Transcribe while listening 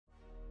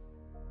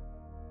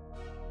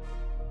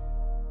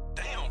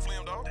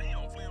Nah,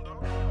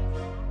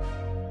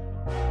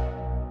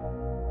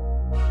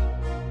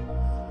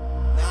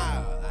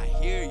 I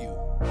hear you.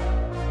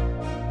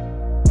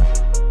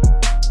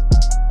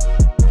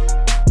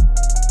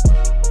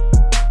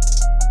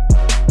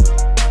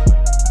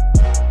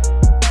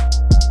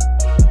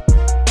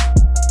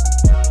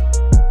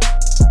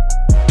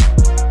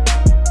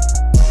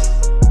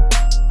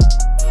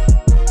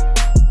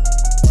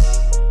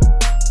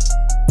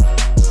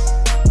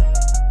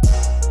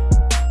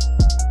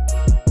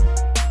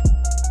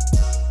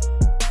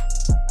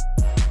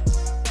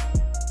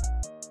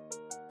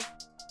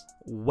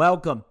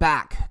 Welcome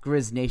back,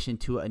 Grizz Nation,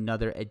 to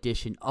another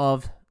edition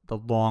of The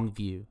Long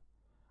View.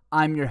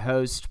 I'm your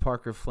host,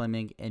 Parker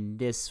Fleming, and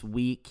this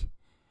week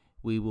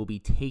we will be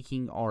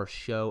taking our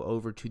show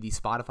over to the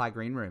Spotify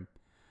Green Room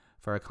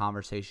for a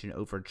conversation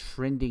over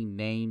trending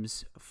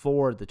names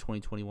for the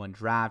 2021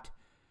 draft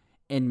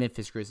in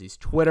Memphis Grizzlies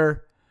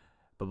Twitter.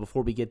 But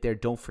before we get there,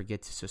 don't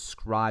forget to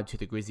subscribe to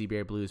the Grizzly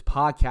Bear Blues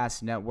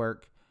Podcast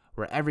Network,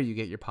 wherever you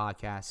get your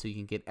podcasts, so you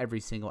can get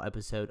every single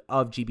episode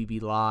of GBB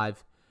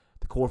Live,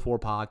 the Core 4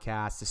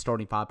 podcast, the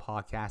Starting 5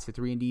 podcast, the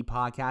 3&D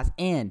podcast,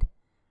 and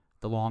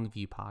the Long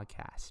View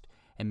podcast.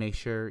 And make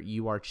sure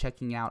you are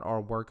checking out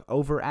our work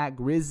over at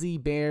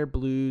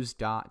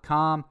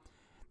grizzlybearblues.com,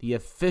 the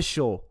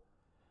official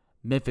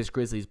Memphis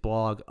Grizzlies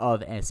blog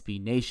of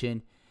SB Nation.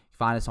 You can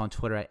find us on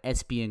Twitter at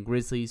SBN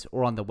Grizzlies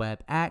or on the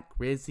web at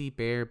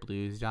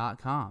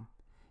grizzlybearblues.com.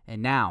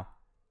 And now,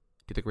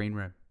 to the Green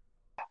Room.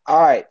 All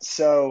right,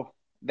 so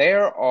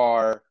there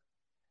are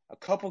a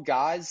couple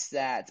guys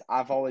that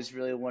I've always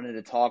really wanted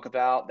to talk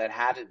about that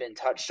haven't been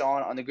touched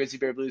on the Grizzly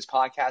Bear Blues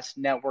Podcast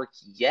Network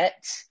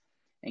yet,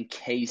 in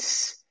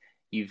case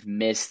you've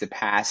missed the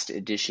past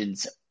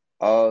editions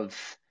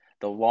of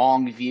the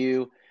Long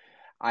View.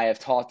 I have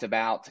talked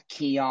about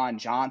Keon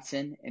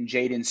Johnson and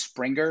Jaden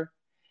Springer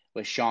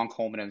with Sean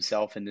Coleman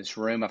himself in this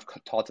room. I've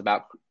talked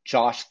about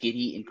Josh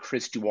Giddey and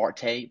Chris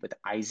Duarte with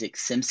Isaac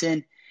Simpson.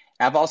 And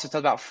I've also talked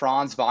about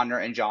Franz Wagner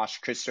and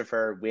Josh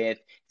Christopher with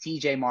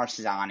TJ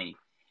Marzani.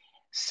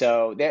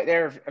 So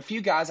there are a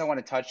few guys I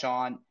want to touch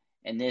on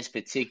in this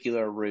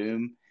particular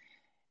room.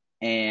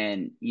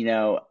 And, you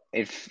know,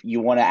 if you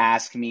want to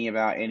ask me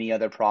about any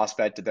other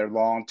prospect of their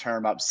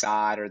long-term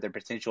upside or their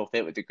potential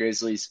fit with the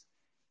Grizzlies,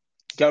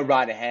 go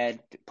right ahead,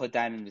 put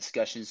that in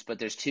discussions. But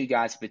there's two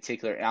guys in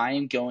particular. And I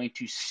am going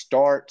to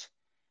start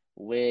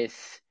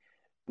with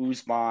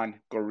Usman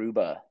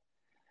Garuba.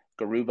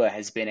 Garuba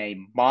has been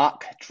a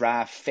mock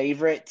draft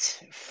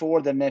favorite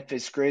for the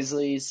Memphis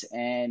Grizzlies.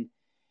 And,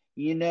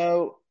 you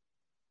know,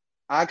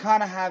 I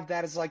kind of have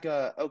that as like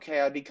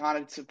I'd be kind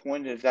of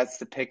disappointed if that's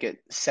the pick at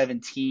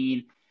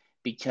 17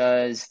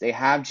 because they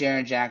have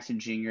Jaren Jackson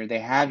Jr., they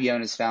have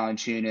Jonas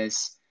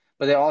Valanciunas,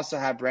 but they also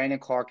have Brandon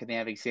Clark and they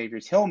have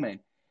Xavier Tillman.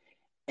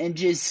 And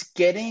just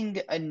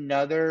getting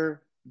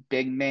another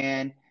big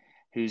man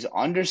who's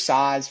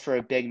undersized for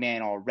a big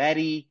man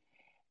already,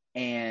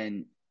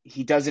 and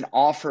he doesn't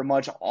offer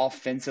much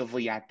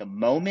offensively at the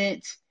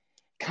moment,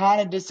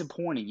 kind of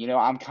disappointing. You know,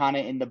 I'm kind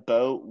of in the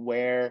boat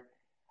where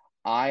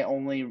I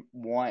only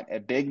want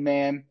a big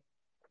man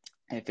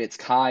if it's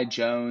Kai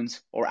Jones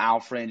or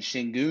Alfred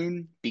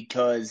Şengün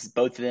because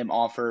both of them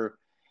offer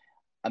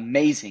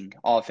amazing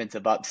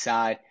offensive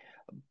upside.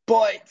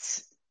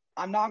 But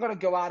I'm not going to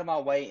go out of my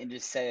way and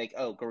just say, like,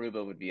 oh,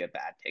 Garuba would be a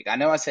bad pick. I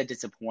know I said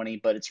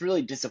disappointing, but it's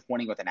really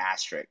disappointing with an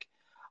asterisk.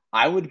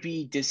 I would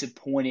be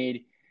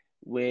disappointed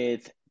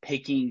with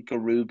picking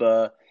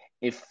Garuba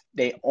if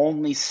they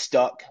only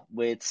stuck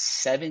with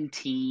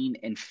 17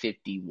 and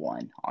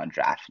 51 on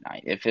draft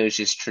night. If it was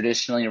just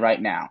traditionally right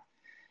now,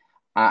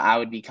 I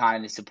would be kind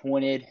of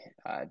disappointed.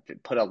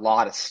 Put a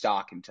lot of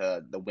stock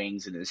into the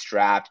wings in this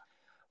draft,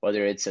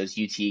 whether it's those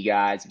UT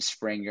guys of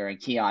Springer and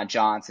Keon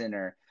Johnson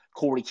or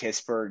Corey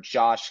Kispert,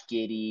 Josh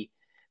Giddey,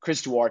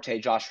 Chris Duarte,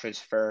 Josh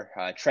Christopher,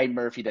 Trey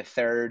Murphy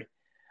III,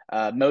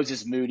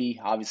 Moses Moody,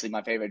 obviously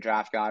my favorite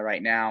draft guy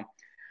right now.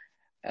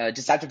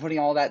 Just after putting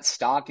all that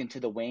stock into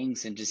the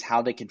wings and just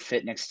how they can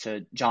fit next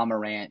to John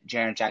Morant,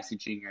 Jaren Jackson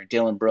Jr.,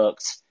 Dylan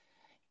Brooks,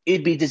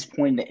 it'd be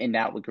disappointing to end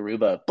out with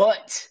Garuba.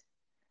 But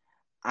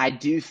I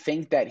do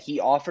think that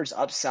he offers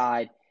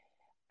upside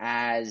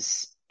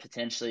as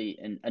potentially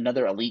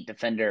another elite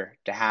defender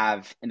to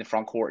have in the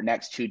front court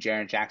next to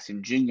Jaren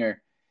Jackson Jr.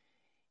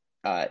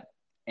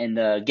 In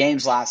the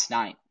games last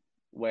night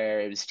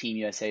where it was Team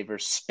USA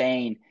versus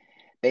Spain,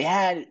 they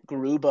had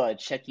Garuba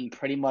checking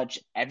pretty much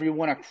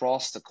everyone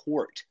across the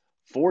court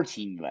for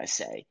Team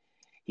USA.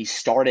 He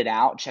started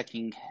out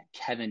checking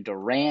Kevin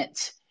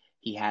Durant.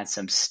 He had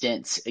some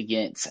stints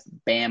against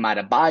Bam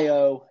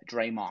Adebayo,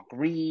 Draymond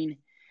Green,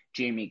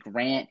 Jeremy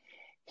Grant.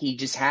 He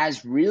just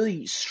has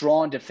really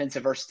strong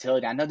defensive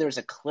versatility. I know there was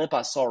a clip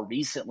I saw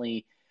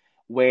recently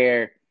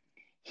where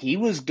he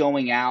was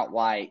going out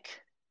like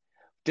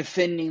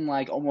defending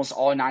like almost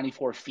all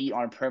 94 feet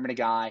on a perimeter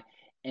guy.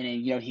 And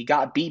then, you know, he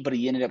got beat, but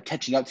he ended up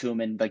catching up to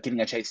him and like getting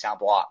a chase down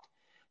block.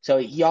 So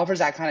he offers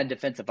that kind of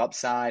defensive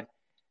upside.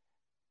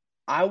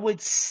 I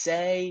would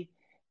say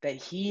that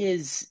he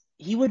is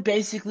he would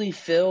basically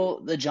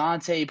fill the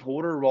Jonte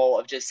Porter role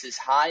of just this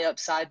high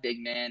upside big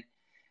man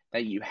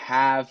that you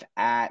have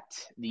at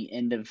the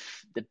end of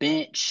the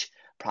bench,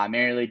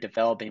 primarily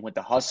developing with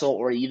the hustle,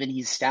 or even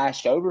he's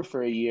stashed over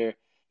for a year.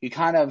 You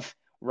kind of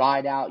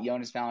ride out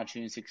Jonas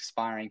Valanciunas'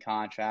 expiring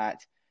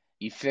contract.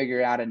 You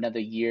figure out another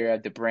year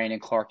of the Brandon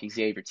Clark,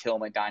 Xavier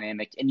Tillman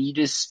dynamic, and you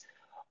just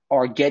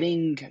are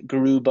getting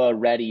Garuba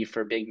ready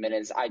for big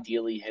minutes,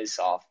 ideally his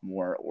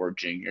sophomore or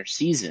junior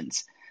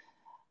seasons.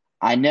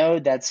 I know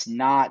that's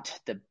not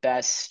the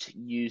best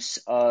use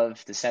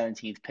of the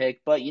 17th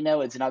pick, but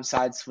it's an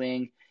upside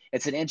swing.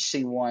 It's an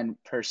interesting one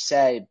per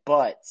se,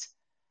 but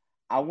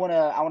I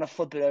wanna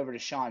flip it over to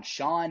Sean.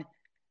 Sean,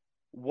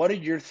 what are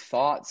your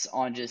thoughts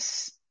on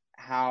just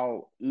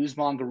how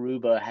Usman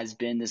Garuba has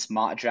been this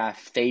mock draft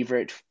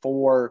favorite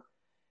for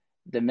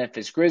the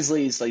Memphis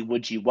Grizzlies? Like,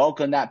 would you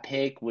welcome that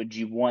pick? Would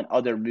you want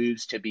other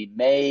moves to be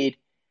made?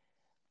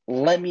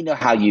 Let me know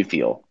how you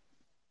feel.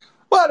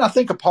 Well, and I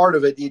think a part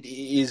of it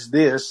is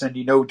this, and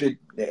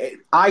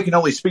I can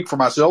only speak for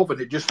myself, and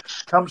it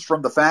just comes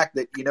from the fact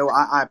that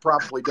I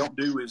probably don't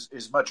do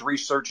as much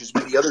research as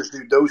many others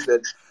do. Those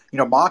that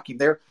mock him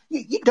there,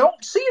 you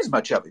don't see as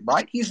much of him,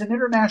 right? He's an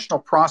international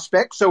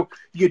prospect, so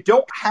you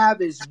don't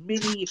have as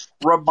many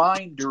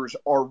reminders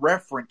or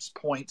reference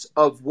points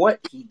of what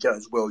he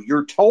does well.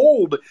 You're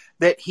told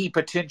that he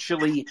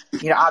potentially,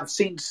 I've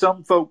seen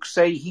some folks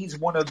say he's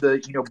one of the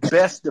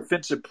best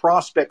defensive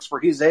prospects for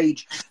his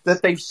age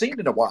that they've seen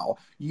in a while.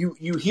 You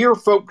hear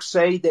folks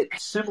say that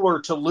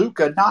similar to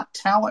Luka, not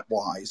talent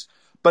wise,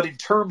 but in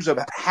terms of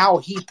how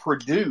he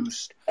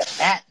produced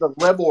at the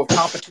level of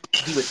competition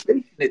he was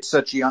facing at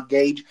such a young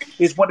age,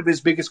 is one of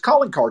his biggest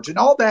calling cards. And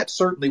all that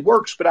certainly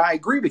works, but I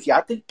agree with you.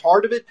 I think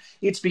part of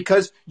it's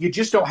because you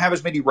just don't have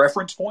as many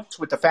reference points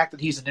with the fact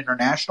that he's an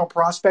international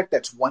prospect.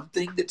 That's one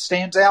thing that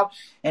stands out.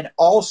 And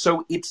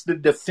also, it's the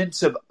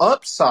defensive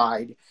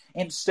upside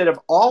instead of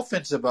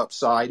offensive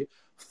upside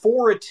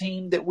for a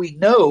team that we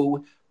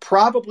know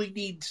probably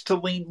needs to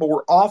lean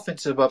more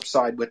offensive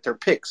upside with their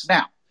picks.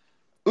 Now,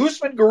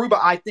 Usman Garuba,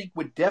 I think,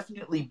 would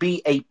definitely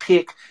be a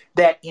pick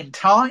that in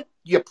time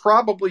you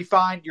probably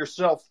find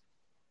yourself,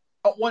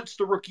 once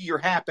the rookie year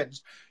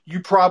happens, you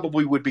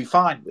probably would be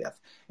fine with.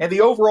 And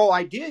the overall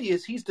idea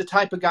is he's the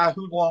type of guy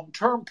who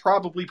long-term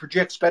probably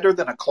projects better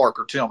than a Clark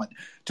or Tillman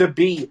to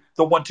be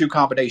the 1-2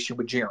 combination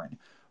with Jaren.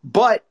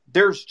 But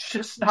there's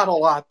just not a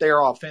lot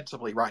there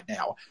offensively right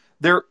now.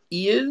 There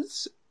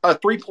is a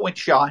three-point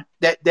shot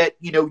that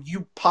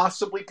you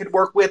possibly could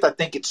work with. I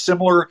think it's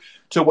similar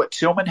to what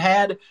Tillman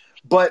had.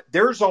 But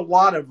there's a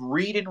lot of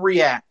read and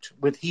react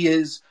with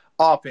his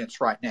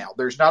offense right now.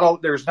 There's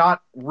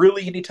not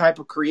really any type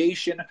of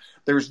creation.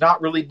 There's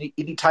not really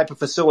any type of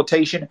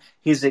facilitation.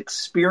 His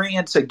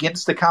experience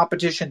against the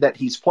competition that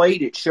he's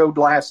played, it showed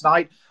last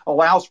night,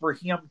 allows for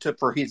him to,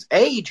 for his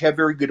age, have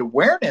very good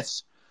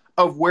awareness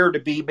of where to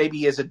be,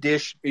 maybe as a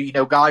dish,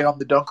 guy on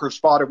the dunker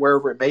spot or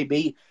wherever it may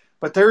be.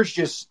 But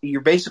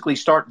you're basically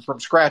starting from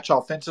scratch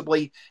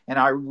offensively, and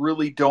I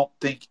really don't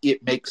think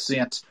it makes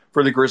sense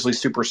for the Grizzlies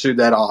to pursue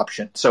that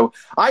option. So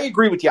I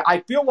agree with you.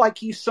 I feel like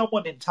he's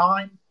someone in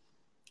time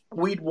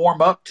we'd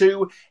warm up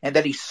to, and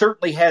that he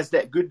certainly has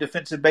that good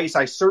defensive base.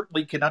 I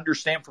certainly can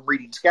understand from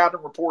reading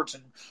scouting reports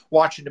and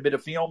watching a bit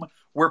of film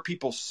where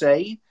people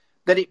say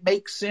that it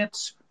makes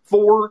sense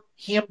for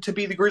him to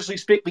be the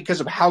Grizzlies pick because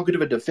of how good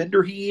of a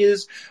defender he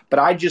is, but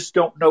I just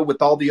don't know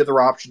with all the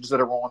other options that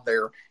are on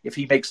there if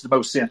he makes the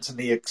most sense, and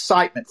the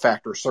excitement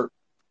factor certainly.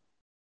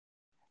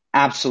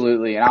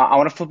 Absolutely. And I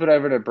want to flip it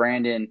over to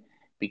Brandon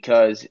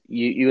because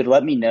you would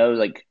let me know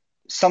like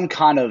some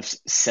kind of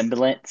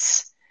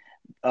semblance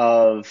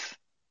of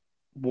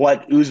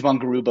what Usman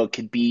Garuba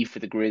could be for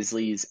the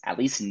Grizzlies at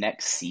least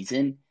next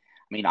season.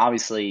 I mean,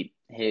 obviously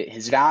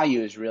his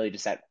value is really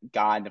just that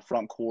guy in the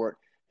front court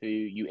who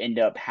you end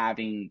up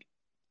having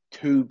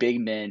two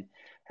big men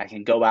that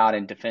can go out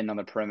and defend on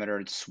the perimeter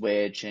and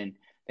switch, and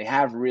they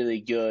have really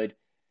good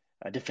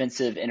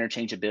defensive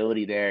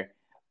interchangeability there.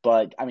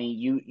 But, I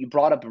mean, you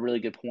brought up a really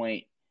good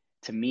point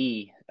to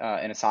me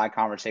in a side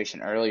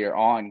conversation earlier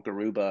on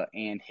Garuba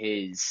and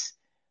his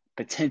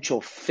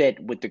potential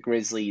fit with the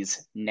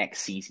Grizzlies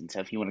next season. So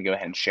if you want to go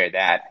ahead and share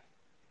that.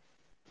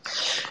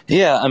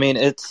 Yeah, I mean,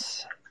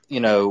 it's,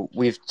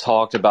 we've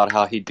talked about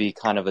how he'd be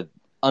kind of an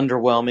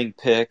underwhelming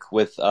pick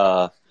with,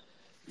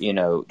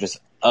 just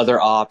other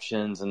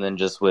options, and then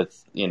just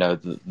with,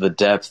 the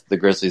depth the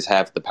Grizzlies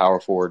have at the power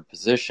forward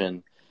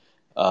position.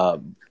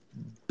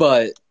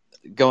 But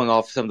going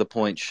off some of the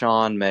points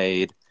Sean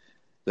made,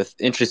 the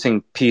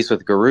interesting piece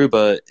with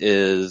Garuba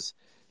is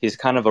he's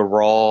kind of a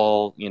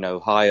raw,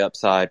 high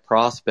upside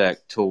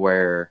prospect to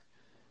where,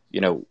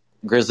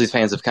 Grizzlies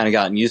fans have kind of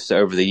gotten used to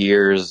over the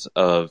years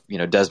of,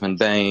 Desmond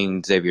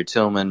Bane, Xavier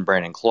Tillman,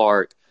 Brandon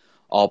Clark,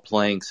 all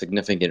playing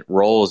significant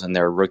roles in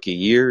their rookie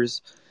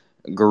years.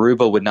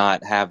 Garuba would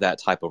not have that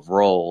type of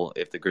role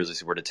if the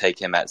Grizzlies were to take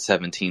him at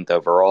 17th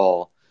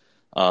overall.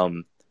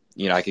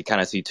 I could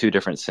kind of see two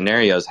different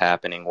scenarios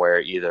happening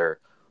where either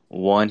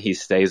one, he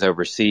stays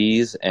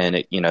overseas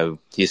and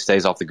he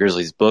stays off the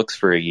Grizzlies books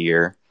for a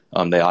year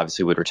They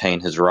obviously would retain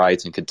his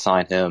rights and could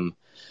sign him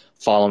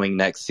following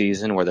next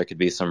season, where there could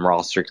be some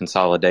roster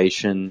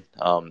consolidation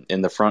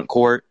in the front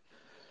court,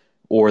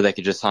 or they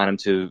could just sign him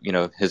to,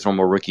 his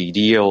normal rookie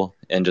deal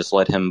and just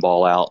let him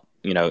ball out,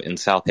 in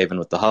South Haven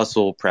with the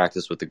hustle,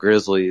 practice with the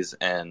Grizzlies,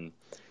 and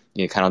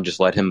kind of just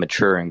let him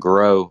mature and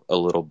grow a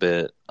little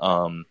bit.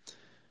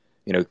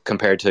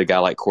 Compared to a guy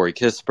like Corey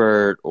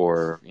Kispert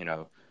or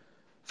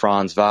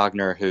Franz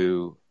Wagner,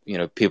 who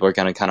people are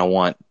going to kind of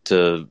want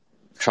to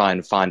try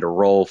and find a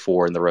role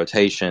for in the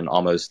rotation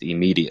almost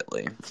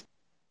immediately.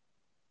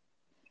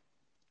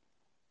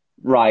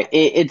 Right.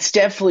 It's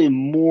definitely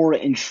more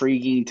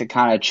intriguing to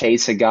kind of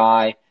chase a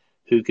guy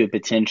who could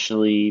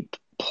potentially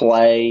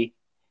play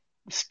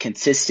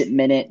consistent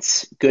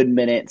minutes, good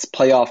minutes,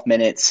 playoff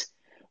minutes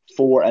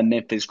for a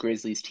Memphis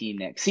Grizzlies team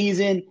next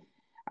season.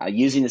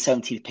 Using the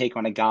 17th pick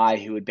on a guy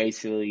who would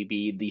basically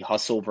be the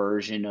hustle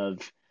version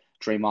of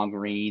Draymond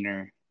Green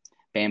or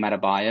Bam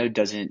Adebayo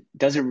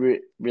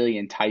doesn't really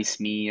entice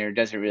me or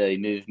doesn't really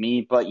move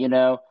me. But,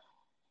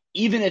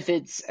 even if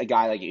it's a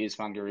guy like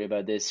Usman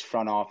Garuba, this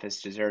front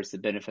office deserves the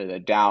benefit of the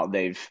doubt.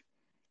 They've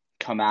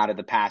come out of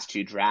the past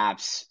two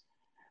drafts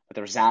with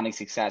a resounding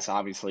success.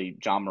 Obviously,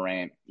 John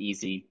Morant,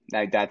 easy.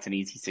 That's an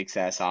easy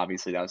success.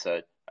 Obviously, that was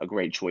a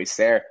great choice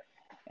there.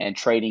 And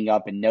trading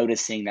up and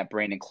noticing that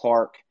Brandon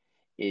Clark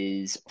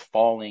is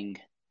falling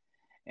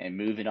and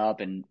moving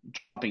up and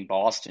jumping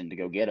Boston to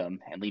go get him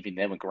and leaving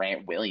them with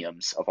Grant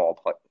Williams of all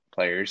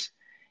players.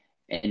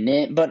 And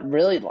then, but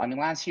really,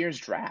 last year's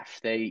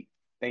draft, they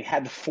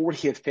had the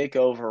 40th pick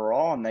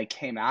overall, and they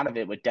came out of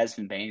it with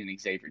Desmond Bane and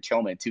Xavier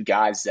Tillman, two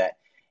guys that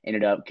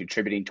ended up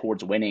contributing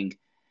towards winning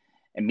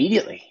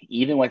immediately,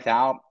 even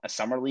without a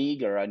summer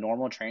league or a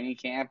normal training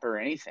camp or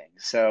anything.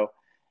 So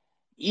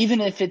even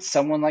if it's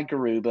someone like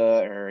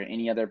Garuba or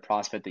any other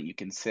prospect that you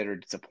consider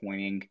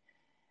disappointing,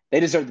 they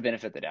deserve the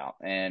benefit of the doubt.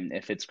 And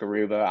if it's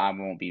Garuba, I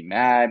won't be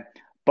mad.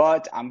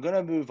 But I'm going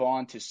to move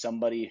on to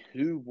somebody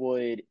who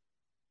would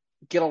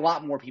get a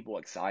lot more people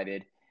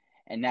excited.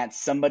 And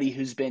that's somebody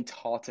who's been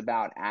talked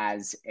about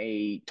as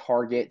a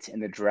target in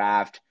the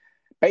draft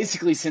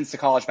basically since the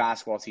college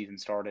basketball season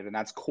started. And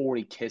that's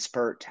Corey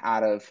Kispert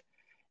out of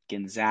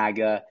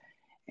Gonzaga.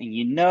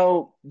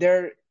 And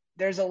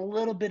there's a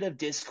little bit of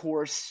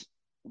discourse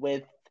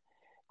with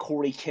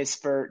Corey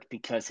Kispert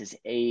because his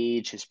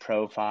age, his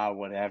profile,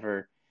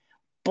 whatever.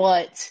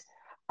 But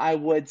I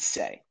would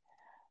say,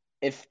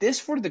 if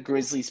this were the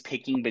Grizzlies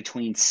picking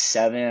between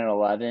 7 and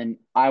 11,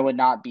 I would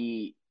not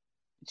be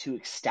too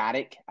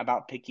ecstatic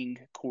about picking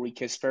Corey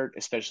Kispert,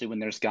 especially when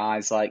there's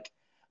guys like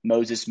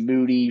Moses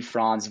Moody,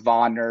 Franz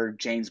Wagner,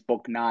 James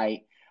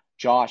Bouknight,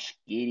 Josh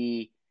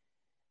Giddey,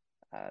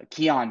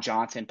 Keon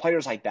Johnson,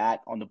 players like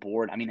that on the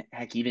board.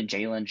 Heck, even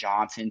Jalen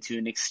Johnson to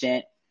an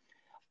extent.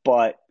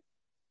 But,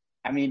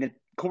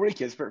 Corey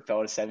Kispert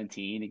fell to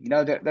 17.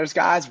 There's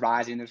guys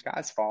rising, there's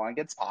guys falling.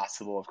 It's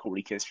possible if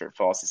Corey Kispert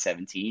falls to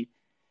 17.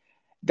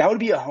 That would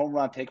be a home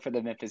run pick for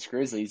the Memphis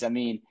Grizzlies.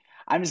 I'm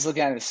just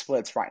looking at the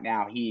splits right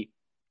now. He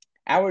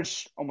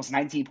averaged almost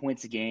 19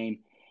 points a game,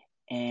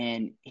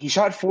 and he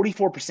shot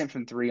 44%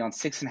 from three on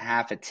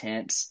 6.5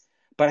 attempts.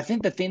 But I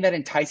think the thing that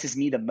entices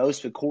me the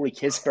most with Corey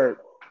Kispert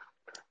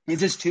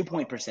is his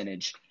 2-point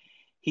percentage.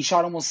 He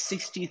shot almost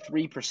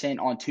 63%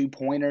 on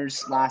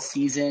 2-pointers last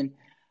season,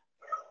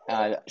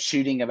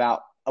 shooting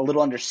about a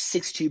little under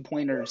 6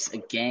 2-pointers a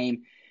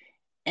game.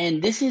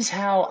 And this is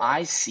how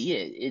I see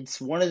it.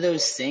 It's one of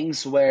those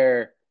things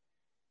where,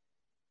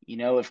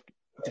 if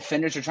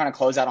defenders are trying to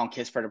close out on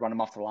Kispert to run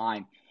him off the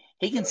line,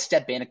 he can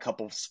step in a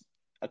couple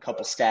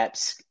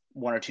steps,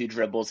 one or two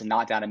dribbles, and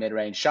knock down a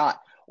mid-range shot,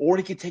 or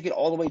he could take it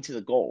all the way to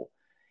the goal.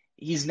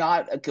 He's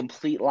not a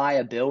complete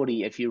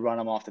liability if you run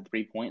him off the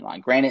 3-point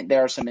line. Granted,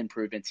 there are some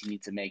improvements he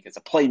needs to make as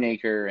a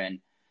playmaker and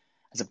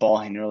as a ball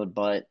handler,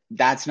 but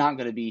that's not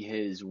going to be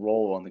his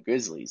role on the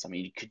Grizzlies.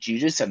 Could you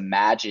just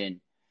imagine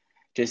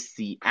just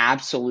the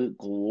absolute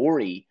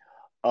glory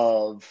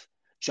of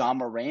John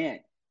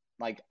Morant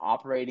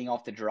operating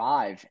off the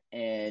drive,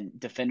 and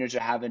defenders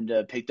are having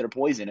to pick their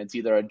poison? It's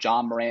either a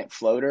John Morant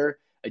floater,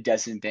 a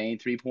Desmond Bane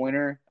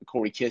 3-pointer, a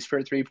Corey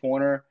Kispert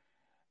 3-pointer,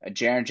 a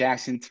Jaren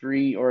Jackson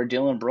 3, or a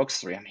Dylan Brooks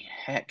 3.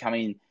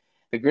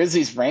 The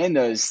Grizzlies ran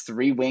those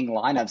 3-wing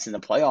lineups in the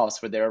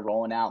playoffs where they were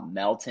rolling out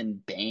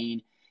Melton,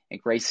 Bane,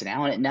 and Grayson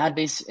Allen.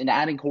 And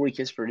adding Corey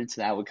Kispert into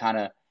that would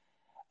kind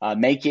of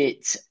make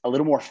it a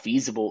little more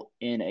feasible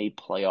in a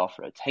playoff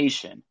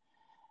rotation.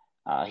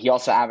 He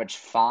also averaged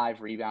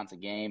 5 rebounds a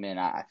game, and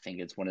I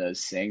think it's one of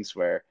those things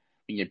where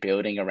when you're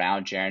building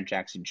around Jaren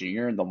Jackson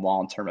Jr. and the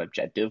long-term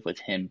objective with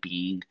him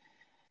being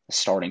a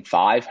starting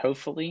 5,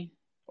 hopefully,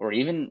 or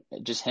even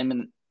just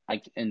him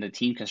in the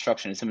team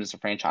construction as him as a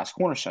franchise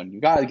cornerstone, you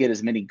got to get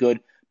as many good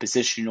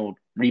positional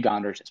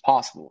rebounders as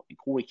possible. And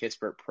Corey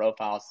Kispert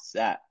profiles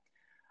that.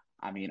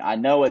 I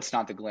know it's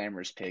not the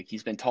glamorous pick.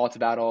 He's been talked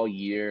about all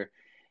year,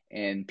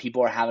 and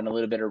people are having a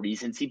little bit of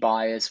recency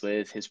bias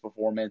with his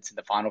performance in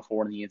the Final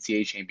Four in the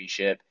NCAA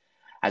championship,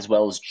 as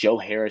well as Joe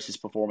Harris's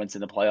performance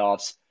in the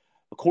playoffs.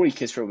 But Corey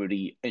Kispert would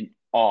be an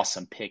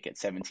awesome pick at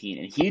 17,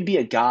 and he'd be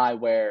a guy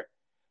where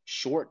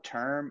short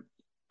term,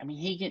 I mean,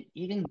 he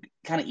can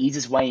kind of ease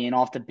his way in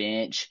off the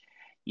bench.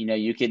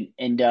 You can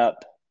end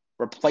up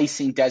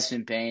replacing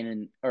Desmond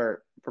Bain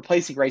or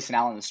replacing Grayson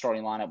Allen in the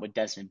starting lineup with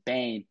Desmond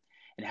Bain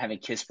and having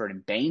Kispert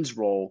in Bain's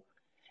role.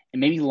 And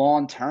maybe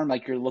long term,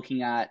 like you're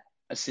looking at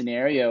a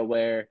scenario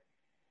where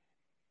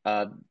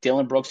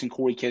Dylan Brooks and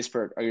Corey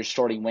Kispert are your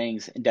starting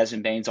wings and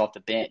Desmond Bain's off the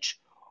bench.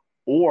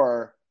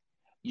 Or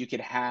you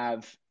could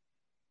have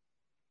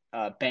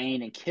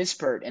Bain and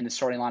Kispert in the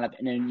starting lineup,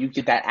 and then you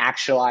get that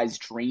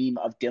actualized dream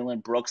of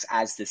Dylan Brooks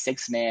as the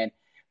sixth man,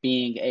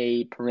 being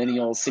a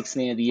perennial sixth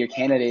man of the year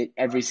candidate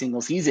every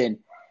single season.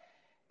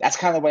 That's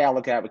kind of the way I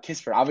look at it with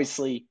Kispert.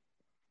 Obviously,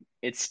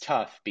 it's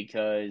tough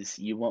because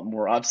you want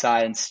more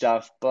upside and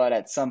stuff, but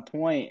at some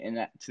point, and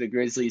to the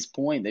Grizzlies'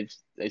 point,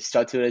 they've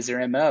stuck to it as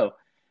their MO.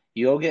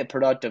 You'll get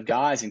productive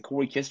guys, and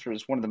Corey Kispert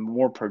was one of the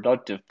more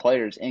productive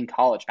players in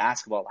college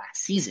basketball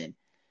last season.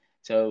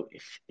 So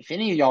if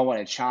any of y'all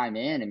want to chime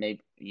in, and maybe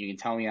you can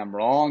tell me I'm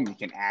wrong, you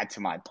can add to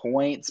my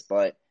points,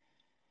 but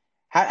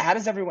how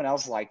does everyone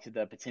else like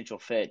the potential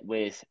fit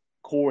with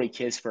Corey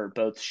Kispert,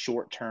 both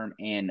short-term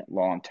and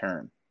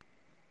long-term?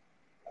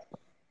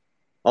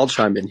 I'll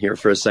chime in here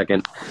for a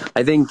second.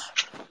 I think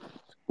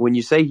when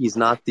you say he's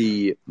not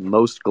the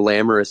most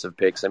glamorous of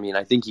picks, I mean,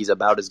 I think he's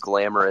about as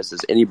glamorous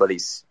as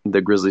anybody's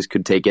the Grizzlies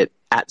could take it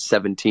at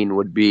 17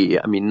 would be.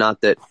 I mean,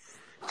 not that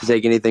to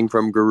take anything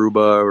from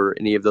Garuba or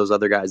any of those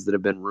other guys that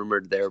have been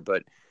rumored there,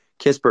 but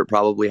Kispert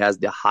probably has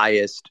the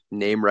highest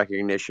name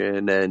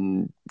recognition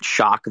and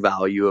shock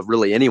value of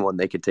really anyone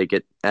they could take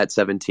it at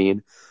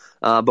 17.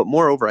 But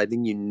moreover, I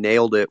think you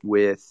nailed it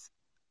with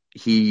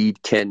he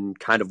can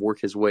kind of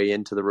work his way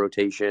into the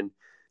rotation.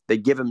 They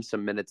give him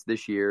some minutes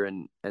this year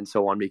and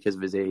so on because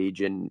of his age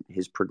and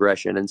his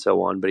progression and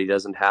so on, but he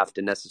doesn't have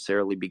to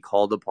necessarily be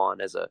called upon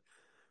as a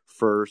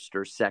first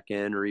or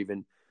second or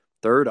even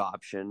third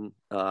option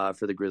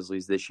for the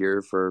Grizzlies this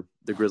year for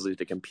the Grizzlies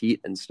to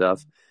compete and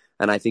stuff.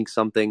 And I think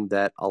something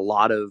that a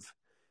lot of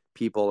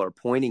people are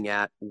pointing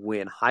at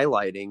when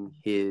highlighting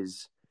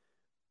his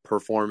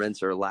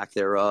performance or lack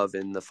thereof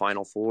in the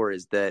Final Four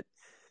is that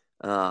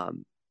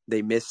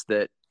they missed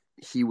that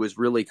he was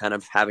really kind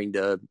of having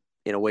to,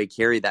 in a way,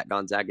 carry that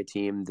Gonzaga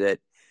team that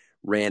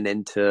ran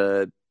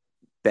into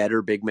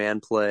better big man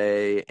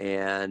play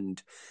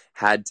and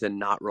had to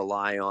not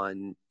rely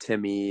on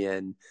Timmy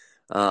and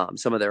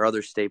some of their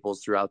other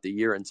staples throughout the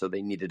year. And so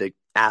they needed to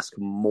ask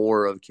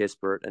more of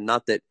Kispert. And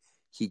not that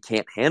he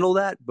can't handle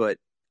that, but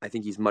I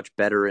think he's much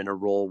better in a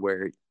role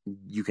where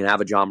you can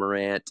have a John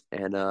Morant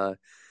and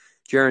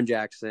Jaren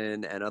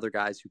Jackson and other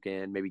guys who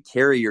can maybe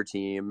carry your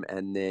team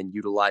and then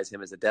utilize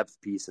him as a depth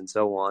piece and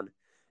so on.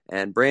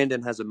 And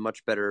Brandon has a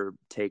much better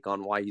take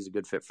on why he's a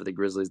good fit for the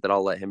Grizzlies that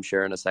I'll let him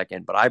share in a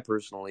second. But I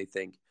personally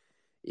think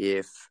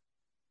if,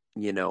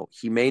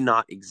 he may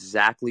not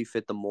exactly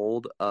fit the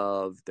mold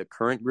of the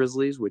current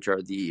Grizzlies, which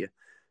are the,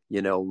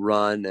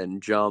 run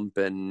and jump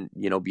and,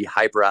 be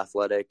hyper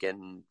athletic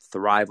and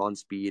thrive on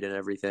speed and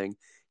everything.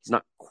 He's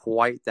not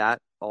quite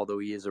that, although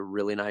he is a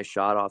really nice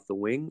shot off the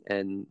wing.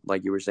 And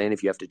like you were saying,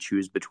 if you have to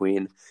choose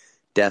between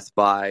death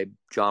by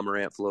John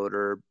Morant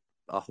floater,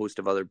 a host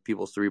of other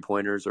people's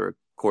three-pointers, or a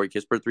Corey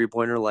Kispert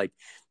three-pointer, like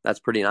that's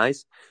pretty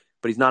nice.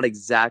 But he's not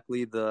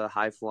exactly the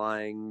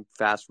high-flying,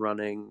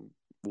 fast-running,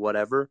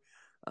 whatever.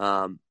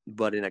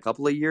 But in a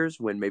couple of years,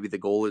 when maybe the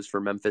goal is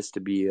for Memphis to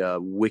be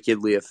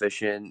wickedly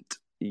efficient,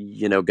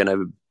 going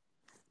to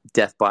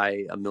death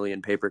by a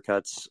million paper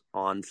cuts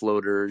on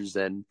floaters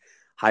and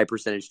high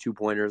percentage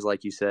two-pointers,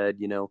 like you said,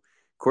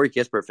 Corey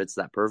Kispert fits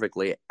that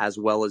perfectly, as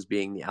well as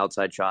being the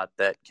outside shot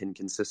that can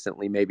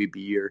consistently maybe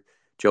be your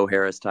Joe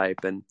Harris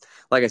type. And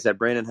like I said,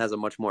 Brandon has a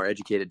much more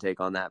educated take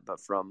on that. But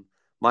from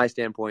my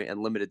standpoint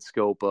and limited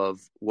scope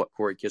of what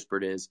Corey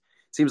Kispert is,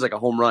 it seems like a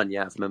home run,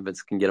 if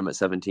Memphis can get him at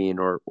 17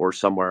 or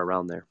somewhere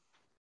around there.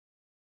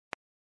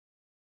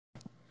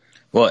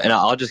 Well, and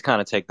I'll just kind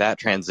of take that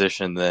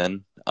transition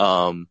then.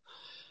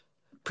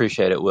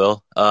 Appreciate it,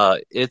 Will.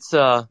 It's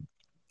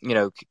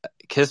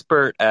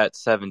Kispert at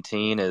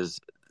 17 is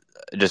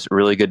just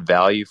really good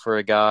value for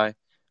a guy.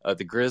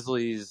 The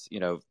Grizzlies,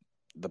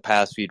 the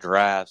past few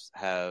drafts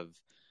have,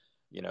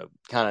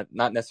 kind of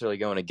not necessarily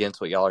going against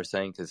what y'all are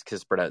saying because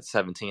Kispert at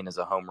 17 is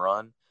a home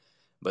run.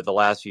 But the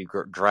last few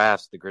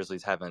drafts, the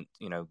Grizzlies haven't,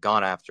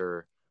 gone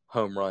after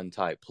home run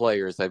type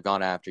players. They've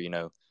gone after,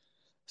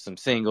 some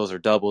singles or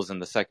doubles in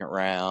the second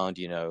round,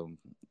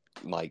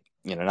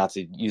 not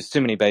to use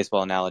too many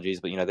baseball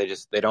analogies, but,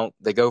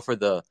 they go for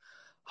the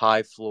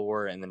high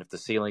floor. And then if the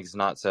ceiling's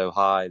not so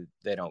high,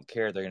 they don't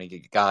care. They're going to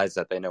get guys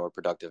that they know are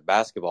productive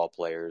basketball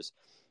players.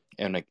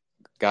 And a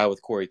guy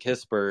with Corey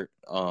Kispert,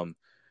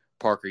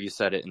 Parker, you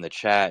said it in the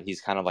chat,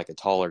 he's kind of like a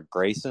taller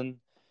Grayson.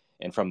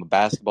 And from a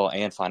basketball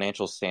and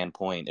financial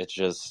standpoint,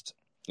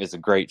 it's a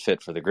great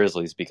fit for the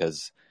Grizzlies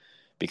because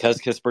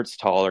Kispert's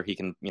taller, he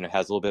can,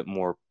 has a little bit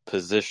more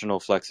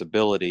positional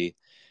flexibility.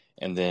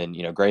 And then,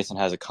 Grayson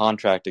has a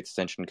contract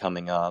extension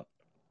coming up,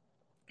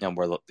 and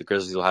where the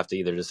Grizzlies will have to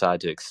either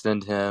decide to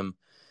extend him,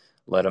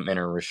 let him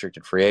enter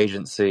restricted free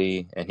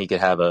agency, and he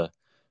could have a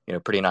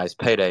pretty nice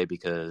payday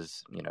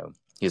because,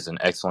 he's an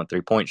excellent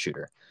 3-point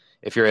shooter.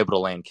 If you're able to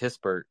land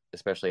Kispert,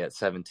 especially at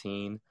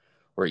 17,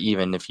 or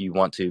even if you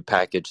want to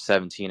package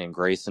 17 and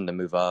Grayson to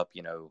move up,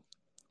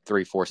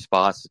 3-4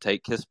 spots to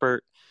take Kispert,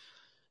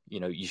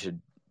 you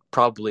should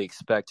probably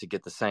expect to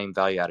get the same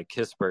value out of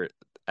Kispert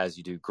as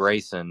you do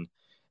Grayson,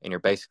 and you're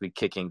basically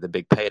kicking the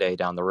big payday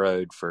down the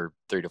road for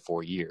 3 to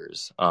 4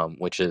 years,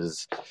 which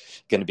is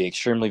going to be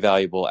extremely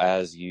valuable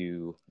as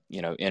you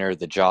enter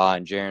the Ja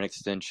and Jaren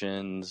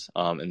extensions,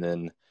 and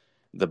then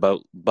the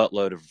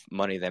buttload of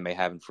money they may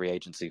have in free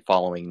agency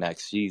following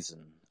next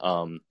season.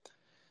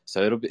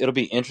 So it'll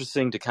be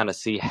interesting to kind of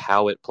see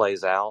how it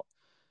plays out.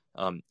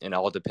 And it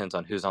all depends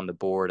on who's on the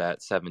board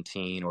at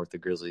 17 or if the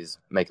Grizzlies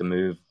make a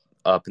move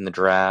up in the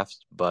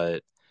draft.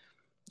 But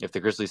if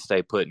the Grizzlies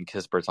stay put and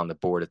Kispert's on the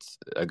board, it's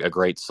a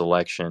great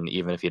selection,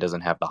 even if he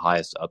doesn't have the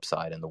highest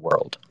upside in the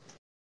world.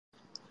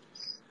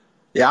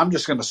 Yeah, I'm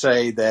just going to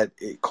say that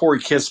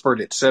Corey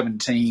Kispert at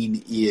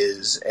 17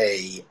 is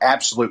a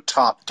absolute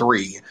top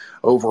 3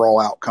 overall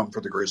outcome for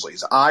the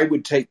Grizzlies. I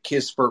would take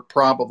Kispert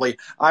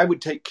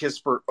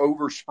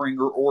over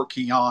Springer or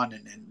Keon,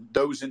 and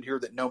those in here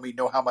that know me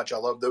know how much I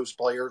love those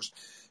players.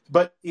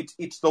 But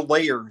it's the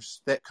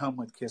layers that come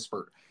with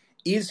Kispert.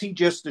 Is he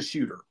just a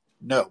shooter?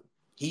 No.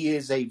 He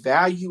is a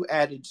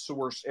value-added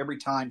source every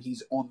time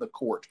he's on the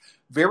court.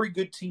 Very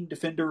good team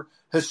defender.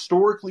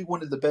 Historically,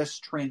 one of the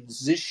best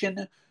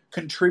transition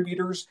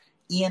contributors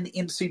in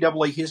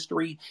NCAA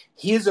history.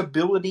 His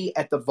ability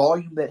at the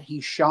volume that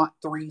he shot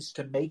threes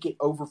to make it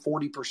over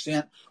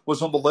 40%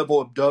 was on the level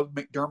of Doug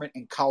McDermott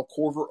and Kyle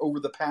Korver over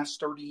the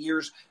past 30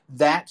 years.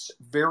 That's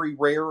very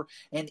rare,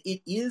 and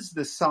it is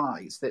the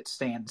size that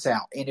stands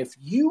out. And if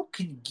you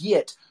can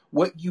get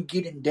what you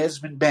get in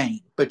Desmond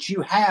Bane, but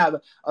you have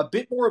a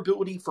bit more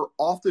ability for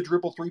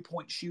off-the-dribble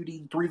three-point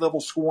shooting, three-level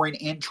scoring,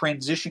 and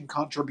transition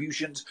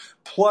contributions,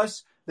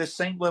 plus the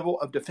same level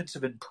of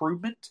defensive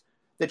improvement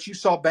that you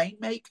saw Bane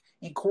make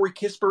in Corey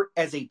Kispert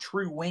as a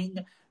true wing,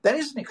 that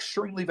is an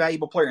extremely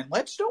valuable player. And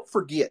let's don't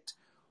forget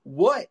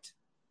what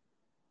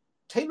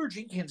Taylor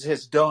Jenkins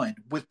has done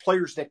with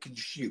players that can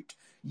shoot.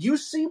 You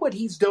see what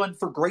he's done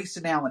for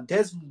Grayson Allen,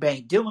 Desmond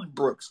Bane, Dylan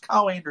Brooks,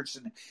 Kyle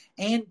Anderson,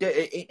 and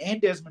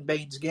Desmond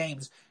Bane's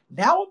games.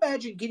 Now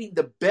imagine getting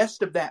the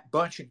best of that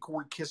bunch in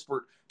Corey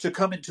Kispert to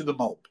come into the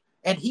mold.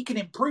 And he can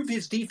improve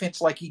his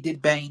defense like he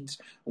did Bane's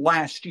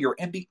last year.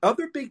 And the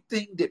other big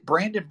thing that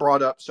Brandon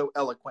brought up so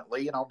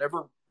eloquently, and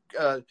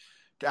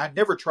I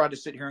never try to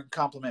sit here and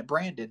compliment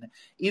Brandon,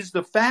 is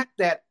the fact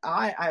that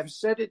I've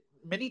said it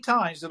many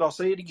times that I'll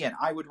say it again.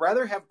 I would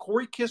rather have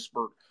Corey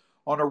Kispert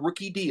on a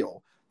rookie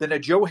deal than a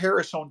Joe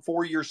Harris on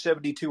 4 years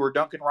 72 or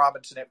Duncan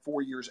Robinson at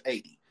 4 years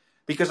 80.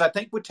 Because I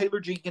think with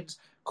Taylor Jenkins,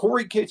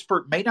 Corey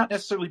Kispert may not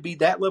necessarily be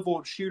that level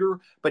of shooter,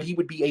 but he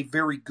would be a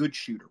very good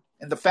shooter.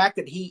 And the fact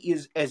that he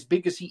is as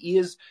big as he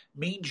is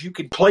means you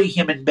can play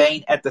him and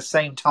Bane at the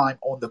same time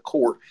on the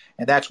court.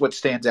 And that's what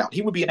stands out.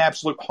 He would be an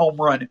absolute home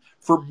run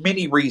for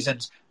many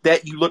reasons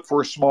that you look for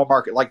a small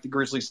market like the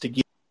Grizzlies to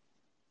get.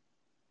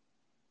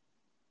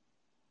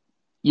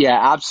 Yeah,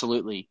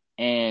 absolutely.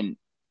 And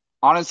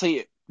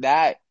honestly,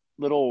 that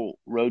little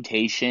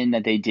rotation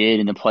that they did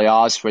in the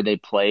playoffs where they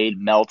played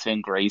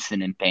Melton,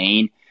 Grayson, and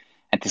Bane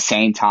at the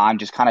same time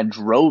just kind of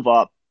drove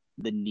up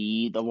the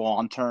need, the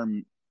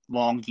long-term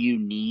long view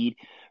need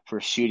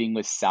for shooting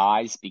with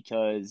size,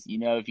 because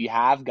if you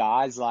have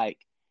guys like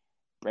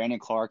Brandon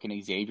Clark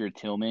and Xavier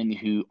Tillman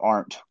who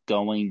aren't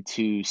going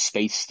to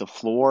space the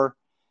floor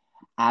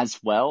as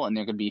well, and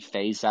they're going to be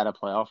phased out of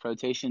playoff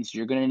rotations,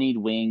 you're going to need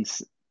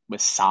wings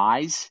with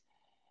size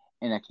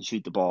and that can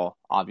shoot the ball.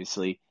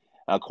 Obviously,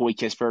 Corey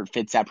Kispert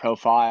fits that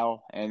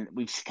profile, and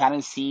we've kind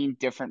of seen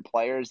different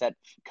players that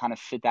kind of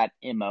fit that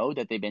MO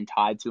that they've been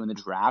tied to in the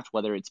draft,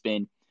 whether it's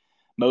been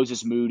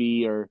Moses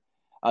Moody or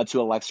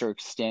to a lesser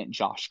extent,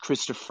 Josh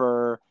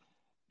Christopher,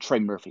 Trey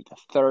Murphy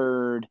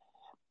III.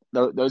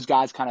 Those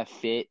guys kind of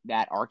fit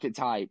that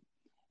archetype.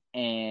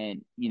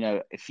 And,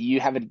 if you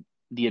have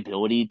the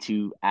ability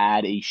to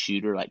add a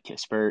shooter like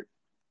Kispert,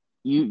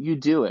 you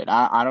do it.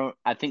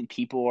 I think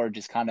people are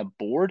just kind of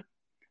bored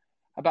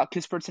about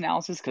Kispert's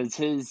analysis because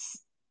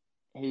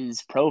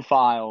his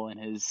profile and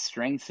his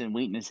strengths and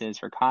weaknesses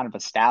are kind of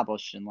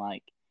established in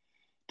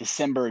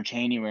December or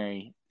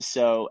January.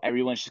 So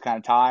everyone's just kind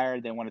of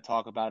tired. They want to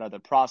talk about other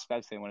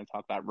prospects. They want to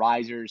talk about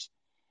risers.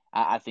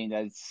 I think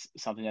that's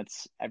something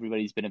that's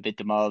everybody's been a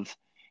victim of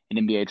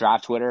in NBA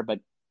draft Twitter, but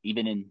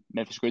even in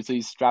Memphis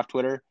Grizzlies draft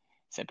Twitter,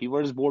 said people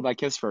are just bored by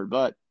Kispert.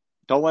 But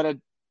don't let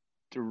it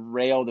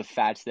derail the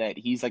fact that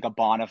he's like a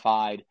bona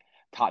fide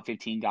top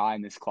 15 guy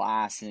in this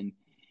class, and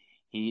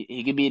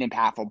he can be an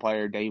impactful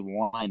player day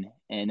one.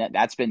 And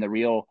that's been the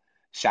real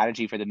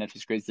strategy for the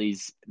Memphis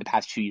Grizzlies the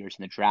past 2 years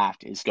in the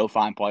draft is go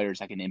find players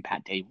that can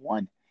impact day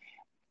one.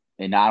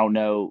 And I don't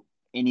know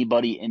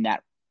anybody in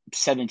that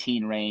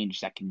 17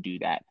 range that can do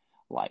that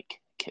like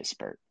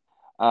Kispert.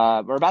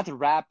 We're about to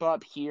wrap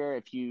up here.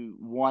 If you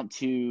want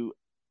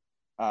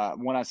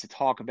us to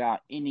talk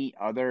about any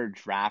other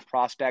draft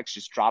prospects,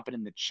 just drop it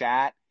in the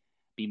chat.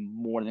 Be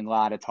more than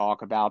glad to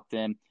talk about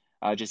them.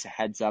 Just a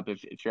heads up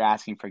if you're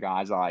asking for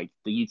guys like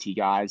the UT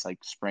guys like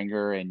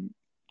Springer and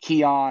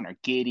Keon or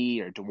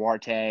Giddy or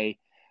Duarte,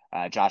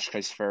 Josh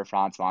Christopher,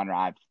 Franz Wagner.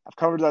 I've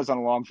covered those on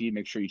a long view.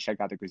 Make sure you check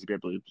out the Grizzly Bear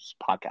Blues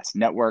podcast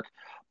network.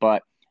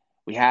 But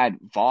we had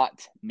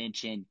Vaught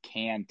mention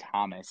Cam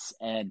Thomas,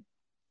 and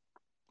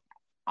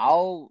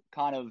I'll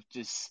kind of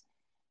just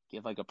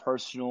give like a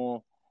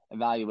personal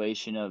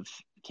evaluation of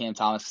Cam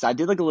Thomas because I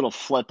did like a little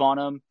flip on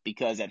him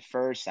because at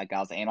first like I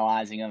was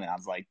analyzing him and I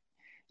was like,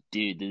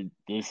 dude,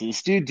 does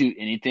this dude do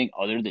anything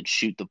other than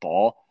shoot the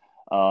ball?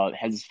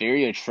 Has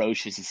very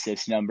atrocious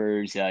assist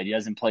numbers. He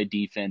doesn't play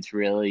defense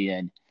really,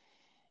 and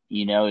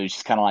it's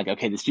just kind of like,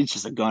 okay, this dude's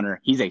just a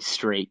gunner. He's a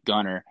straight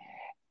gunner,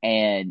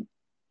 and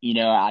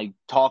I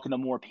talking to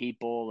more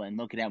people and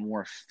looking at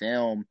more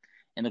film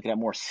and looking at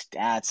more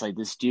stats. Like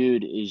this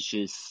dude is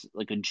just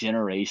like a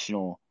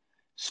generational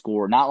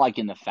scorer, not like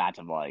in the fact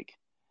of like,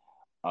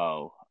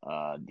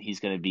 he's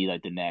gonna be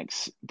like the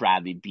next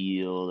Bradley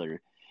Beal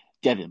or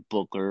Devin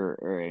Booker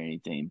or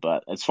anything.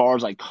 But as far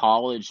as like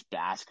college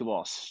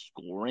basketball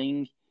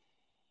scoring,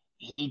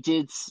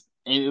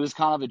 it was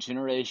kind of a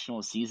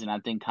generational season. I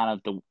think kind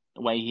of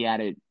the way he had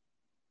to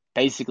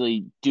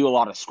basically do a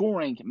lot of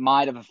scoring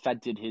might have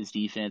affected his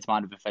defense,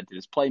 might have affected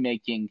his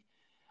playmaking.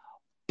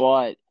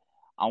 But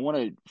I want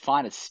to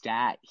find a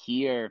stat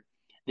here.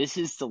 This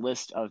is the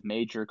list of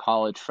major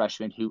college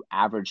freshmen who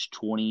averaged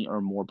 20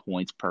 or more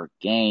points per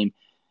game.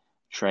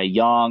 Trae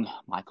Young,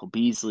 Michael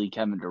Beasley,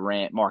 Kevin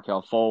Durant,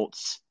 Markelle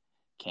Fultz,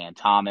 Cam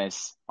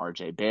Thomas,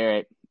 RJ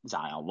Barrett,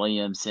 Zion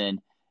Williamson,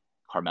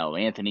 Carmelo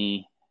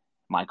Anthony,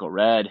 Michael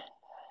Redd,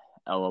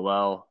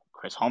 LOL,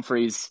 Chris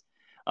Humphries,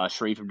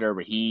 Sharif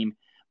Abdur-Rahim,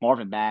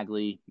 Marvin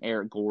Bagley,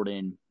 Eric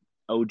Gordon,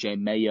 OJ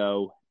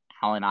Mayo,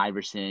 Allen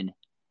Iverson,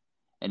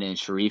 and then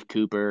Sharif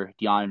Cooper,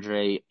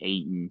 DeAndre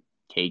Ayton,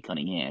 Cade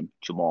Cunningham,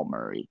 Jamal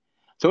Murray.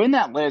 So in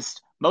that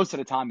list, most of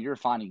the time you're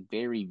finding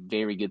very,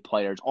 very good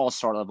players,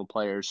 all-star level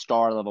players,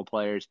 star level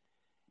players.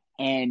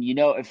 And,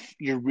 if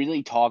you're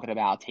really talking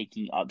about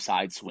taking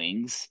upside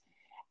swings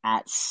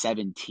at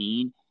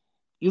 17,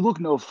 you look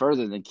no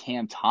further than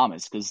Cam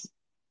Thomas because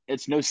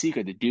it's no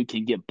secret the dude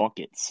can get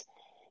buckets.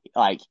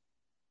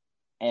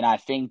 And I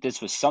think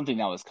this was something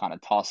that was kind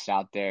of tossed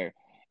out there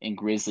in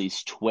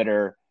Grizzlies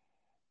Twitter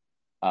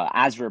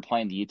as we were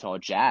playing the Utah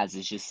Jazz.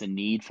 Is just the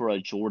need for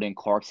a Jordan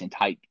Clarkson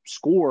type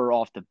scorer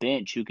off the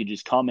bench who could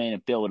just come in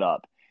and fill it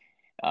up.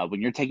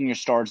 When you're taking your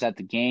starters at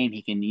the game,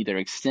 he can either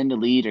extend the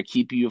lead or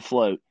keep you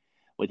afloat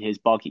with his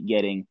bucket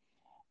getting.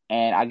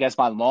 And I guess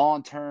my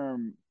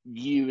long-term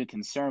view and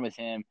concern with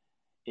him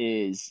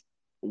is,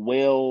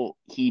 will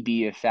he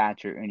be a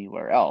factor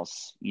anywhere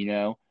else?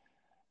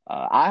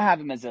 I have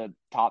him as a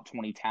top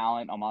 20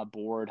 talent on my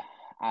board.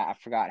 I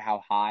forgot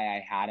how high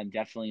I had him,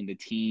 definitely in the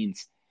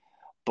teens.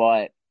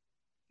 But,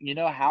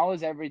 how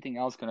is everything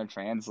else going to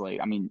translate?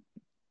 I mean,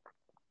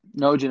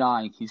 no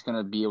denying he's going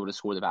to be able to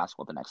score the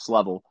basketball at the next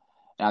level.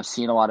 And I've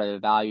seen a lot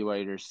of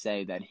evaluators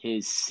say that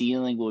his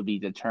ceiling will be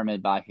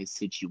determined by his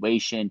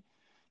situation.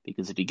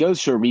 Because if he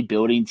goes to a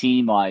rebuilding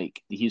team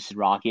like the Houston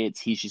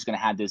Rockets, he's just going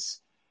to have this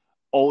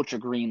ultra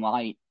green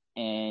light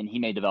and he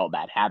may develop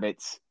bad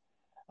habits.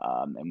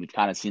 And we've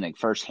kind of seen like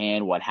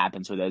firsthand what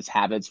happens with those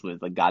habits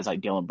with like guys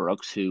like Dylan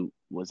Brooks, who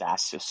was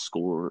asked to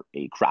score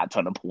a crap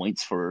ton of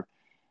points for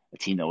a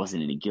team that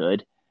wasn't any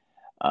good.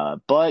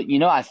 But,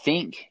 I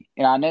think,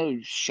 and I know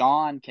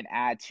Sean can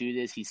add to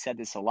this, he said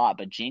this a lot,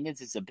 but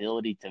Jenkins'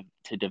 ability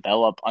to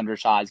develop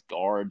undersized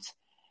guards,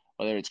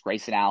 whether it's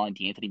Grayson Allen,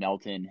 DeAnthony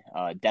Melton,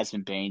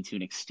 Desmond Bane to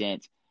an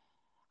extent,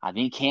 I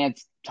think Cam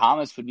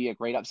Thomas would be a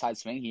great upside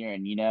swing here.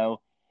 And,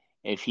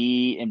 if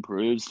he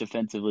improves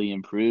defensively,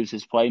 improves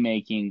his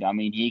playmaking, I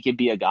mean, he could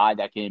be a guy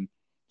that can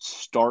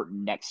start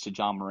next to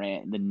John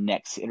Morant in the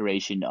next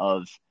iteration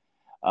of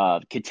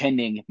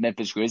contending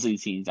Memphis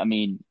Grizzlies teams. I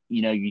mean,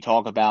 you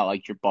talk about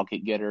like your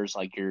bucket getters,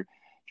 like your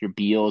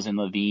Beals and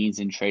Levines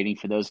and trading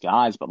for those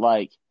guys, but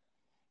like,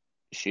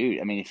 shoot,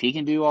 I mean, if he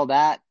can do all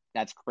that,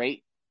 that's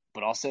great.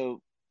 But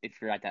also,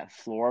 if you're at that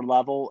floor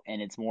level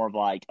and it's more of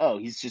like, oh,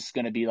 he's just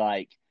going to be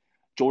like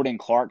Jordan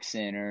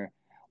Clarkson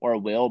or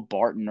Will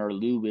Barton or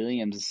Lou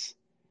Williams,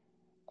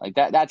 like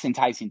that's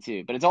enticing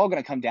too. But it's all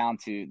going to come down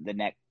to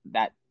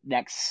that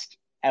next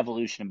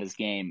evolution of his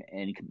game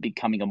and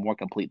becoming a more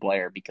complete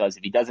player. Because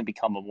if he doesn't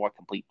become a more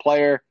complete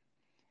player,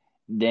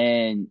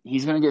 then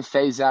he's going to get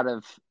phased out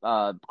of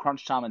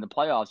crunch time in the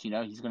playoffs.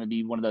 He's going to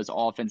be one of those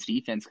offense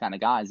defense kind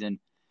of guys, and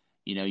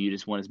you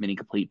just want as many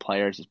complete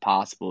players as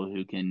possible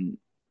who can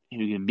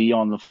be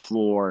on the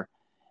floor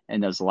in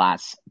those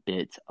last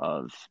bit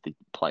of the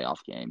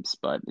playoff games.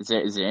 But is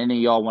there any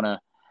of y'all want to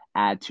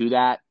add to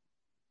that?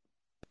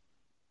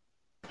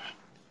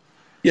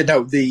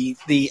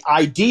 The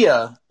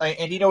idea,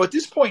 and at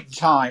this point in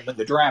time when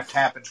the draft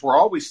happens, we're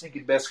always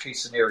thinking best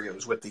case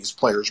scenarios with these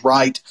players,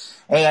 right?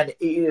 And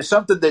it is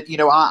something that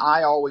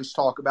I always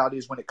talk about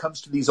is when it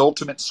comes to these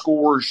ultimate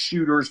scorers,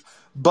 shooters,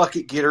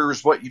 bucket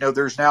getters.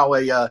 There's now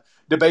a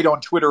debate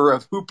on Twitter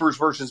of hoopers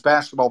versus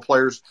basketball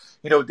players.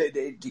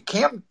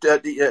 Cam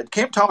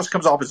Thomas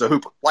comes off as a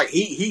hooper, like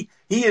he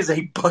is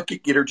a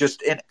bucket getter,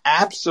 just an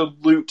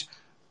absolute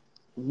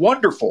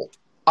wonderful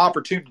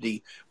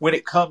opportunity when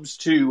it comes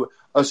to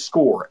a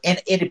score.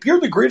 And if you're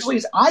the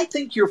Grizzlies, I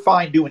think you're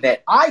fine doing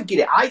that. I get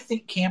it. I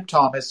think Cam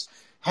Thomas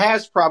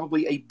has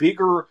probably a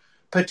bigger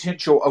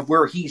potential of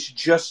where he's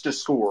just a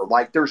scorer.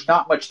 Like, there's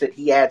not much that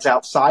he adds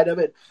outside of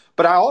it.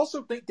 But I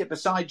also think that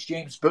besides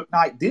James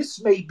Bouknight,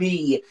 this may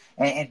be,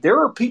 and there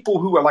are people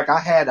who are like, I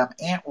had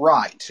Ant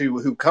Wright,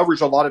 who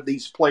covers a lot of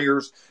these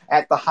players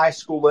at the high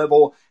school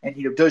level and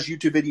does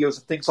YouTube videos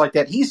and things like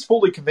that. He's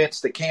fully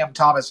convinced that Cam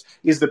Thomas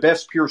is the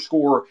best pure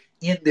scorer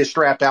in this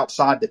draft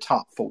outside the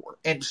top four.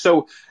 And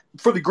so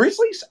for the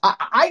Grizzlies,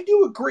 I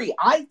do agree.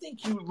 I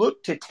think you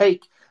look to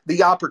take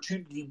the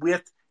opportunity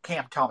with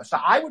Cam Thomas.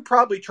 Now, I would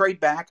probably trade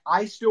back.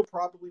 I still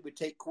probably would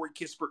take Corey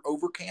Kispert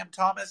over Cam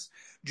Thomas,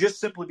 just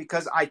simply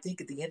because I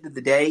think at the end of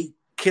the day,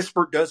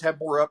 Kispert does have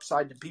more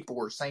upside than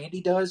people are saying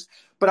he does.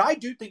 But I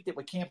do think that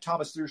with Cam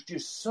Thomas, there's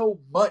just so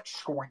much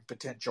scoring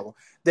potential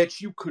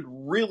that you could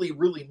really,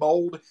 really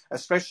mold,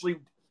 especially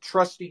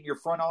trusting your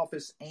front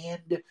office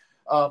and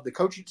the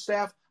coaching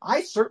staff.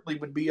 I certainly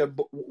would be on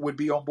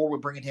board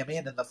with bringing him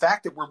in. And the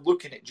fact that we're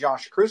looking at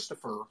Josh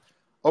Christopher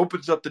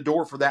opens up the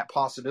door for that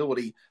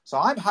possibility. So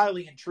I'm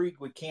highly intrigued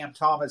with Cam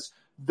Thomas,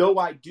 though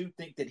I do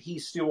think that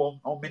he's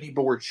still on many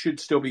boards, should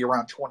still be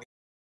around 20.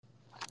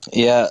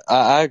 Yeah,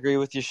 I agree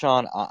with you,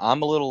 Sean.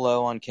 I'm a little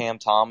low on Cam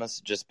Thomas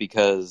just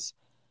because,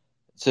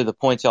 to the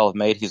points y'all have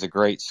made, he's a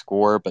great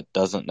scorer but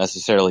doesn't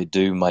necessarily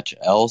do much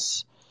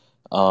else.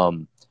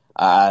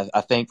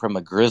 I think from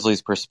a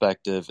Grizzlies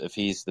perspective, if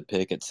he's the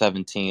pick at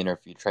 17 or if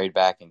you trade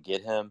back and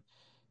get him,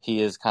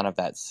 he is kind of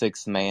that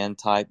sixth-man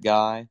type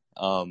guy.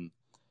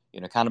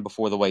 Kind of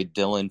before the way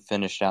Dillon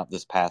finished out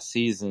this past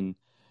season,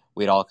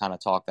 we'd all kind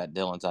of talked that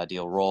Dillon's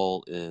ideal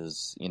role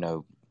is,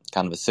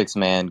 kind of a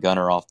six-man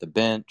gunner off the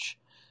bench.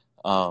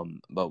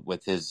 But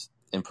with his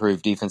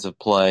improved defensive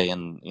play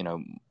and,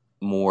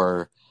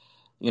 more,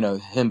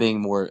 him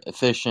being more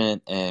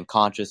efficient and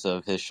conscious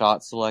of his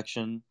shot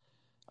selection,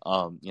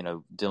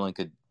 Dillon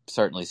could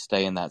certainly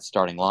stay in that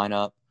starting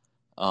lineup.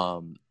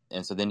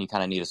 And so then you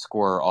kind of need a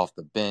scorer off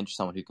the bench,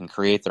 someone who can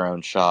create their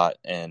own shot,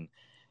 and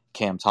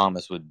Cam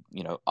Thomas would,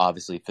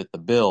 obviously fit the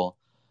bill.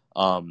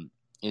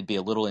 It'd be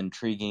a little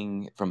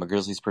intriguing from a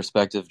Grizzlies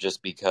perspective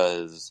just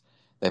because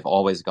they've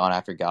always gone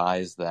after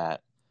guys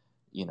that,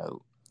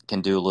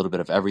 can do a little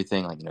bit of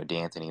everything, like,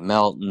 D'Anthony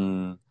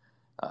Melton,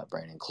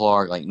 Brandon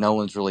Clark. Like, no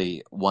one's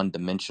really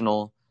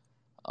one-dimensional.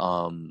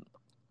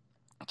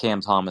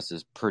 Cam Thomas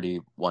is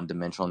pretty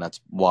one-dimensional, and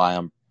that's why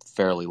I'm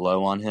fairly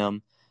low on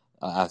him.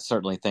 I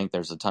certainly think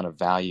there's a ton of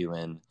value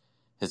in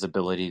his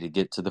ability to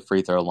get to the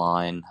free throw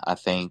line. I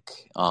think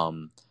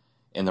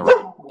in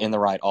the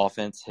right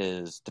offense,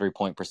 his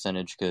 3-point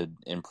percentage could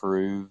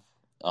improve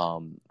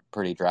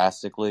pretty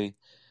drastically.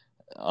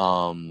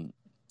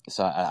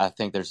 So I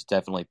think there's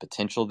definitely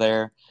potential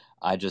there.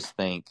 I just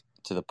think,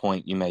 to the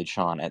point you made,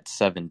 Sean, at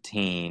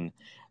 17,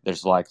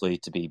 there's likely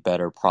to be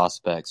better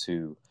prospects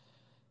who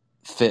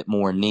fit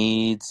more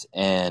needs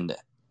and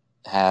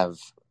have,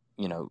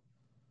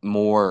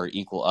 more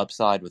equal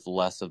upside with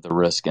less of the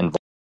risk involved.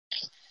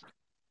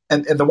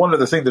 And the one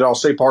other thing that I'll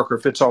say, Parker,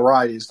 if it's all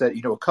right, is that,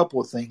 a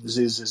couple of things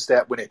is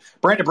that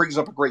Brandon brings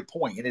up a great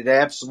point, and it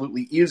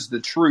absolutely is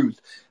the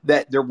truth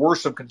that there were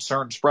some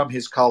concerns from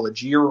his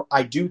college year.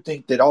 I do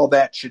think that all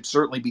that should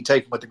certainly be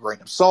taken with a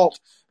grain of salt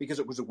because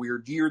it was a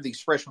weird year.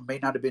 These freshmen may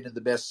not have been in the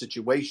best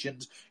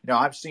situations.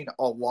 I've seen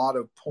a lot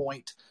of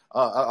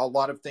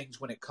things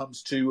when it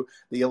comes to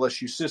the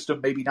LSU system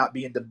maybe not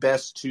being the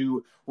best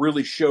to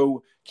really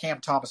show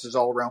Cam Thomas's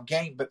all-around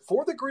game. But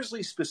for the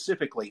Grizzlies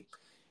specifically,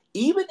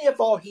 even if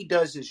all he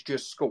does is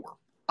just score,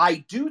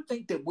 I do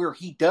think that where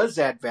he does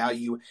add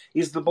value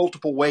is the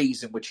multiple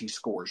ways in which he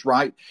scores,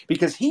 right?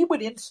 Because he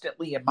would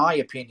instantly, in my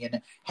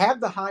opinion, have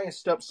the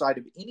highest upside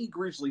of any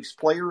Grizzlies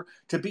player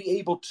to be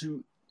able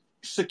to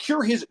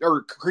secure his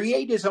or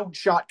create his own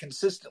shot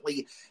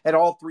consistently at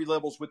all three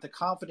levels with the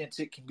confidence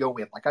it can go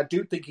in. Like, I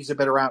do think he's a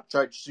better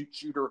outside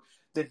shooter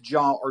than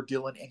Ja or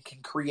Dillon and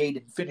can create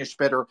and finish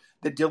better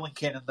than Dillon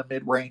can in the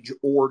mid-range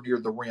or near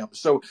the rim.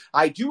 So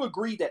I do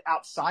agree that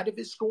outside of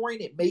his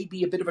scoring, it may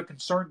be a bit of a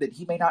concern that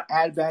he may not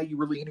add value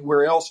really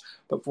anywhere else.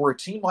 But for a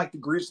team like the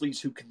Grizzlies,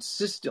 who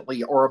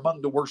consistently are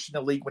among the worst in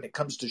the league when it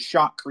comes to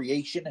shot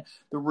creation,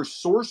 the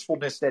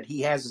resourcefulness that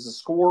he has as a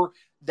scorer,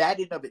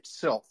 that in of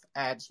itself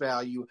adds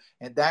value.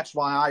 And that's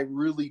why I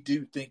really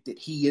do think that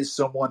he is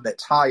someone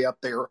that's high up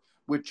there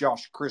with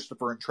Josh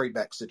Christopher in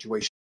trade-back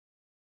situation.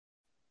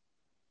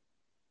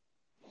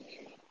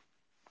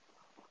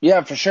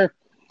 Yeah, for sure.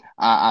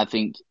 I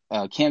think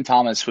Cam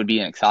Thomas would be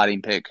an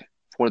exciting pick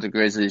for the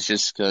Grizzlies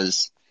just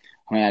because,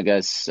 I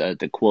guess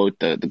to quote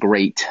the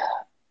great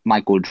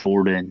Michael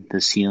Jordan,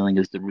 the ceiling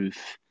is the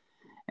roof.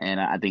 And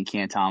I think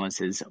Cam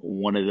Thomas is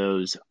one of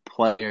those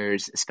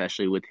players,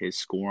 especially with his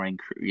scoring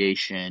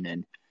creation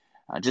and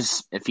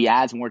just if he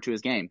adds more to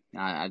his game.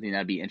 I think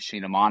that'd be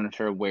interesting to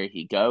monitor where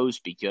he goes,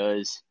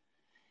 because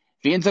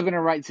if he ends up in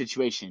a right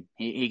situation,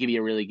 he could be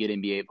a really good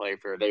NBA player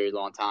for a very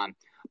long time.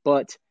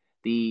 But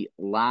the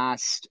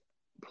last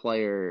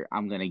player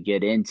I'm going to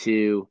get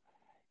into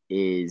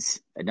is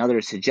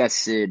another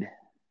suggested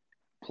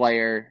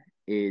player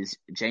is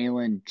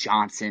Jalen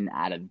Johnson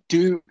out of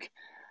Duke.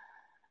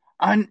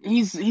 And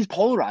he's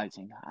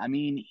polarizing. I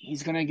mean,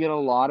 he's going to get a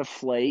lot of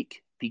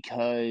flake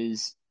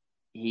because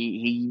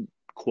he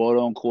quote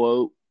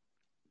unquote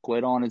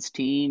quit on his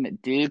team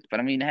at Duke. But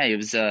I mean, hey, it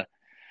was a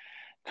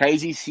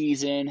crazy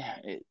season.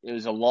 It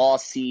was a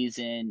lost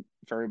season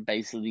for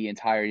basically the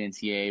entire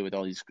NCAA with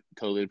all these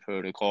COVID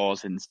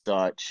protocols and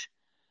such.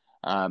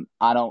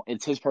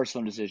 It's his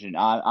personal decision.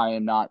 I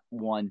am not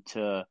one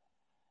to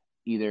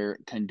either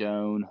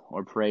condone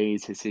or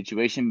praise his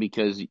situation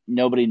because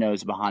nobody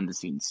knows behind the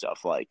scenes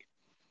stuff.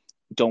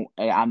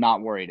 I'm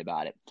not worried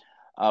about it.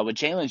 With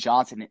Jalen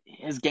Johnson,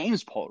 his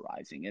game's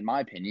polarizing, in my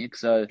opinion.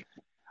 So,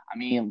 I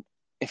mean,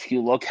 if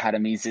you look at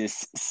him, he's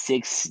this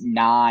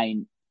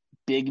 6'9"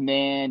 big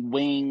man,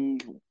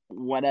 wing,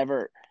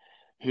 whatever,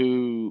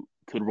 who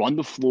could run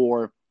the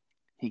floor.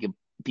 He could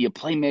be a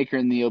playmaker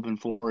in the open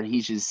floor.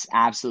 He's just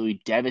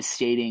absolutely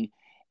devastating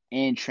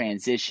in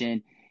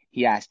transition.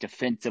 He has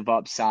defensive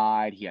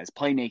upside. He has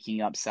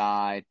playmaking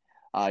upside.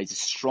 He's a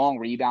strong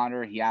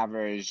rebounder. He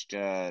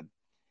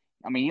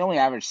only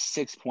averaged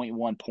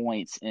 6.1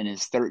 points in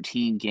his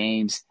 13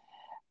 games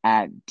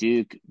at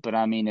Duke. But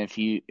I mean, if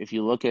you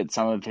look at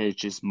some of his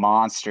just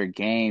monster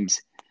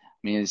games,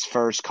 I mean, his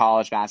first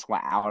college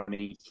basketball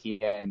outing, he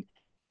had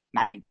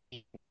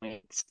 19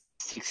 points,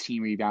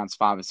 16 rebounds,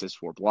 5 assists,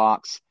 4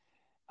 blocks.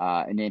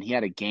 And then he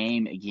had a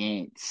game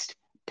against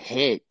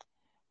Pitt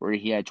where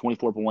he had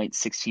 24 points,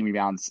 16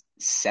 rebounds,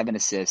 7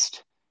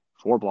 assists,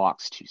 4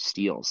 blocks, 2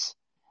 steals.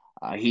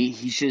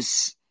 He's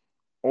just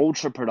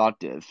ultra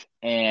productive,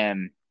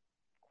 and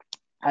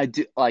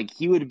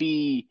he would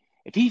be,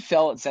 if he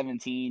fell at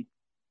 17,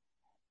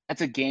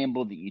 that's a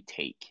gamble that you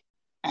take.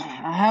 I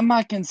have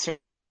my concerns.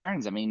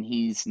 I mean,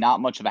 he's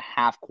not much of a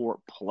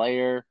half-court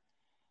player.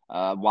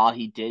 While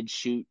he did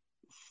shoot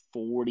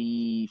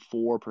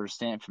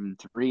 44% from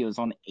three, it was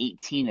on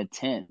 18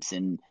 attempts,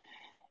 and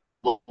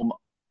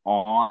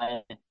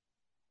on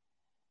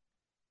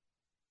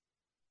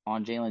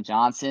Jalen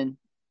Johnson,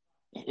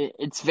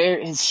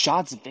 his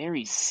shot's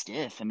very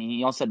stiff. I mean,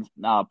 he also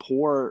had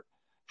poor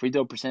free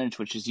throw percentage,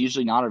 which is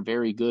usually not a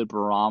very good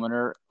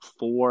barometer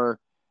for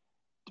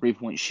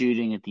 3-point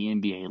shooting at the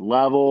NBA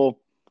level.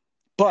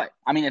 But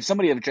I mean, if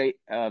somebody of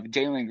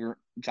Jalen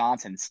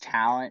Johnson's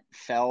talent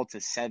fell to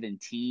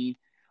 17,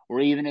 or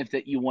even if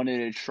that you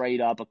wanted to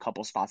trade up a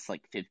couple spots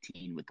like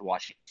 15 with the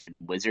Washington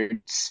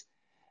Wizards,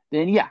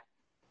 then yeah,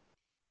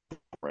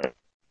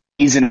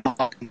 he's an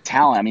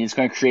talent. I mean, it's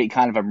going to create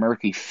kind of a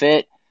murky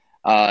fit.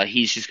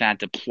 He's just going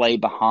to have to play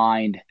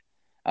behind,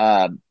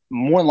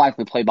 more than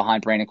likely play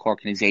behind Brandon Clark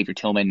and Xavier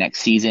Tillman next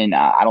season.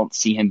 I don't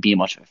see him being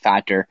much of a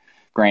factor.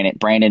 Granted,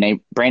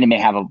 Brandon may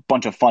have a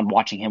bunch of fun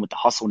watching him with the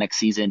hustle next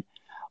season,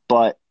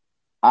 but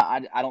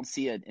I don't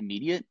see an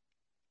immediate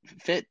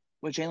fit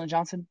with Jalen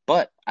Johnson.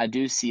 But I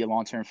do see a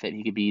long-term fit.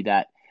 He could be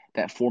that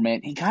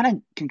four-man. He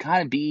can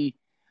kind of be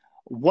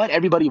what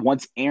everybody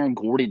wants Aaron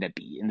Gordon to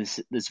be, in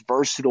this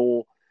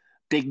versatile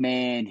big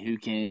man who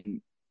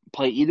can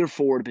play either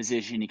forward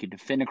position. He can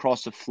defend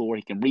across the floor.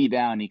 He can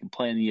rebound. He can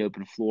play in the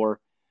open floor.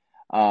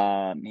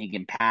 He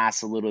can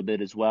pass a little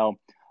bit as well.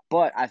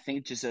 But I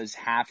think just those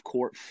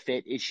half-court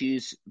fit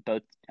issues,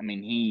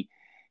 he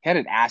had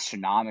an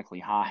astronomically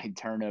high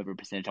turnover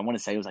percentage. I want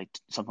to say it was like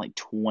something like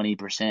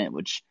 20%,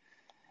 which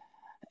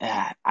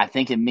I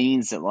think it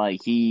means that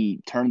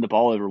he turned the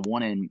ball over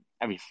 1 in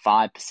every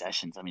 5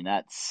 possessions. I mean,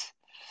 that's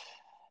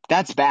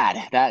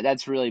bad.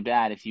 That's really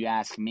bad if you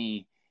ask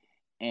me.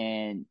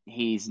 And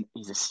he's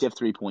a stiff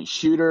 3-point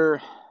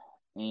shooter,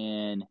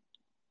 and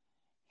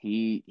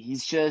he's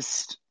a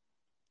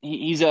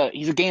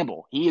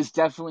gamble. He is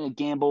definitely a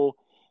gamble.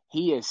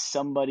 He is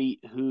somebody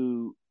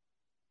who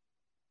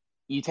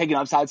you take an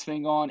upside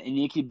swing on, and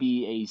it could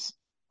be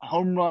a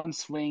home run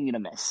swing and a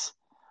miss.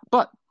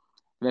 But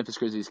the Memphis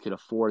Grizzlies could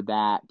afford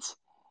that,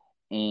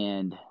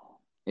 and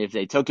if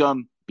they took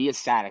him, be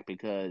ecstatic,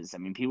 because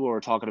people were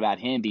talking about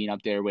him being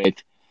up there with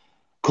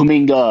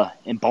Kuminga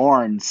and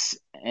Barnes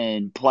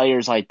and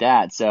players like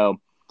that. So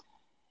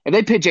if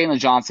they pick Jalen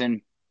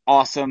Johnson,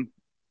 awesome,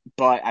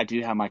 but I do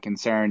have my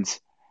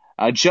concerns.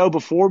 Joe,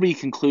 before we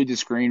conclude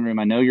this green room,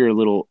 I know you're a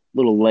little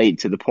late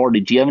to the party.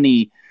 Do you have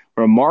any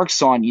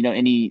remarks on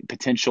any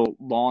potential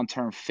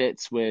long-term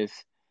fits with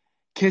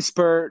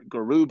Kispert,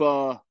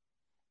 Garuba,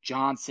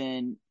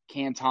 Johnson,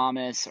 Cam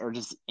Thomas, or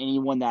just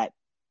anyone that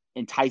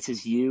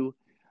entices you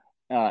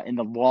in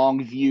the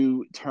long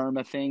view term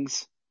of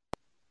things?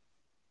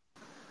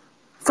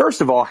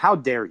 First of all, how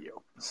dare you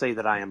say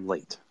that I am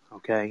late,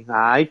 okay?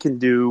 I can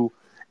do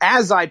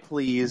as I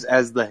please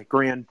as the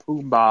grand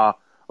poobah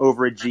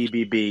over at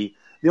GBB.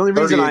 The only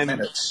reason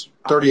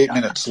 38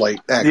 minutes late.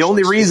 Actually. The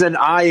only reason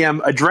I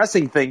am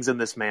addressing things in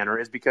this manner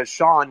is because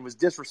Sean was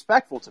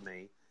disrespectful to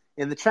me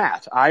in the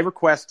chat. I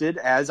requested,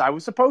 as I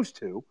was supposed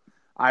to,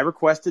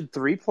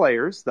 3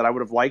 players that I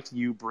would have liked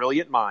you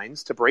brilliant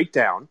minds to break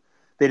down.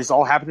 They just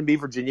all happen to be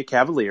Virginia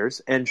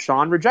Cavaliers, and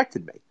Sean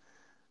rejected me.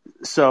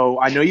 So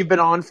I know you've been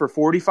on for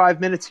 45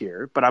 minutes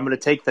here, but I'm going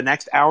to take the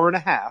next hour and a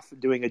half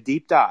doing a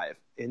deep dive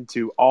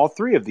into all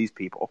 3 of these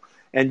people,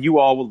 and you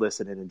all will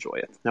listen and enjoy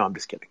it. No, I'm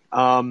just kidding.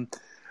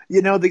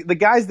 The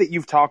guys that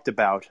you've talked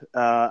about,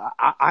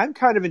 I'm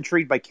kind of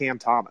intrigued by Cam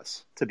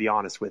Thomas, to be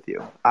honest with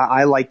you.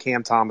 I like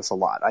Cam Thomas a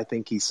lot. I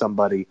think he's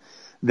somebody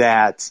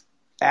that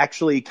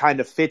actually kind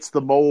of fits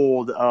the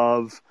mold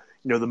of,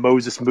 the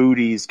Moses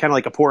Moody's, kind of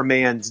like a poor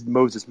man's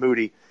Moses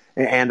Moody.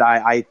 And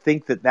I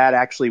think that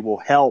actually will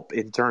help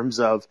in terms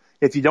of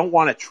if you don't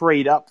want to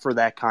trade up for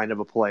that kind of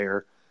a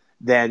player,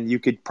 then you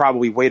could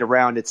probably wait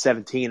around at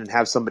 17 and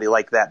have somebody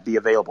like that be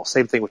available.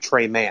 Same thing with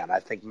Trey Mann. I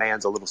think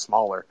Mann's a little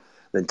smaller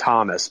than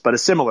Thomas, but a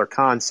similar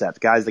concept.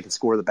 Guys that can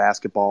score the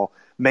basketball.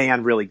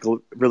 Mann really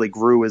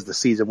grew as the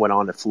season went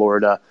on at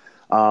Florida.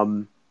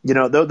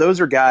 Those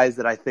are guys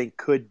that I think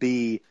could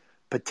be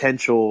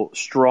potential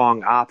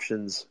strong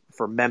options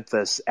for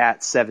Memphis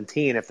at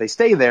 17 if they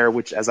stay there,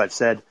 which, as I've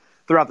said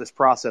throughout this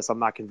process, I'm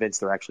not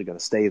convinced they're actually going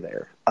to stay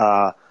there.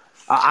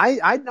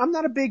 I'm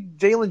not a big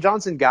Jalen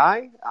Johnson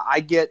guy. I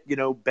get,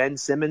 Ben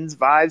Simmons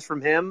vibes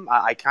from him.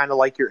 I kind of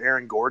like your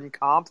Aaron Gordon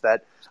comp.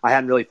 That I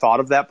hadn't really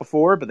thought of that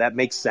before, but that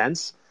makes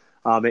sense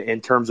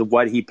in terms of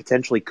what he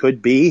potentially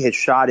could be. His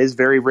shot is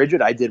very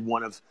rigid. I did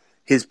one of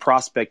his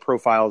prospect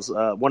profiles,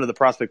 one of the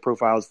prospect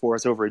profiles for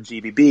us over at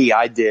GBB.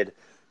 I did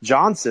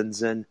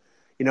Johnson's, and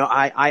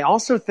I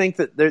also think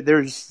that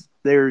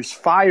there's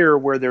fire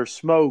where there's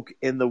smoke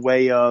in the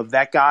way of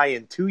that guy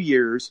in 2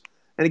 years.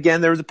 And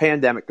again, there was a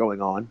pandemic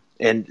going on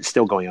and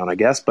still going on, I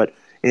guess. But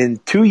in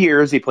 2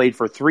 years, he played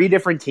for 3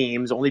 different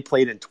teams, only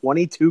played in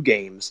 22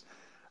 games.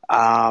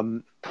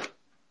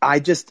 I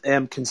just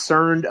am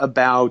concerned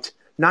about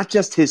not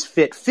just his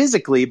fit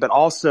physically, but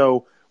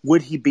also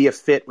would he be a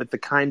fit with the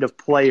kind of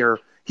player?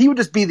 He would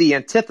just be the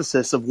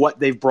antithesis of what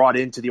they've brought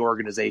into the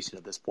organization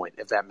at this point,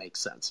 if that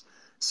makes sense.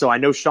 So I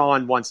know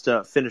Sean wants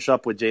to finish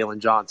up with Jalen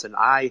Johnson.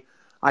 I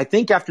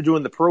think after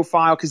doing the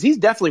profile, because he's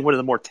definitely one of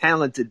the more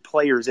talented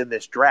players in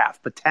this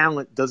draft, but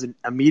talent doesn't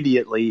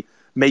immediately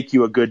make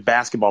you a good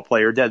basketball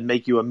player. It doesn't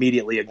make you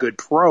immediately a good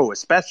pro,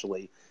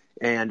 especially.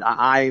 And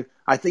I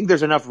think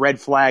there's enough red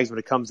flags when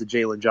it comes to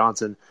Jalen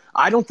Johnson.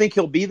 I don't think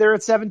he'll be there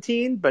at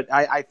 17, but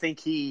I think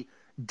he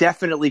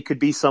definitely could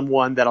be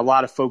someone that a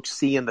lot of folks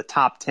see in the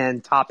top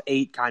 10, top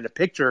 8 kind of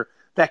picture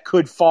that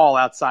could fall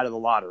outside of the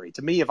lottery.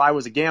 To me, if I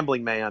was a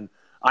gambling man,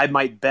 I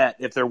might bet,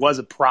 if there was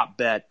a prop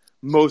bet,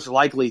 most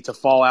likely to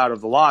fall out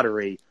of the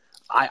lottery,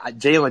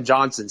 Jalen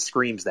Johnson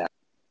screams that.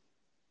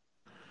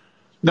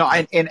 No,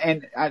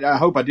 and I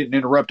hope I didn't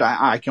interrupt.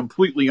 I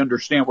completely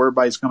understand where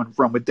everybody's coming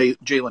from with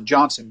Jalen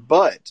Johnson,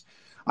 but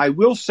I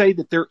will say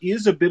that there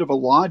is a bit of a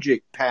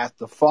logic path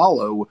to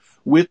follow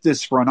with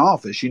this front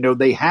office.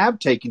 They have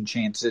taken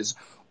chances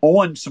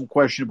on some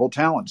questionable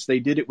talents. They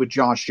did it with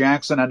Josh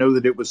Jackson. I know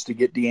that it was to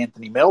get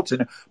DeAnthony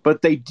Melton,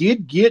 but they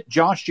did get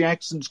Josh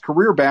Jackson's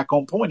career back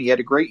on point. He had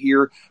a great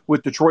year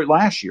with Detroit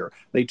last year.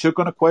 They took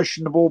on a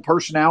questionable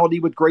personality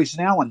with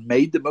Grayson Allen,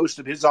 made the most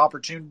of his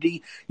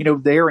opportunity,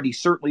 there, and he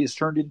certainly has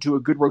turned into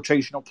a good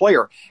rotational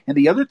player. And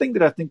the other thing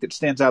that I think that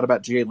stands out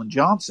about Jalen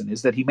Johnson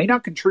is that he may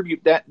not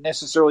contribute that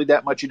necessarily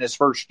that much in his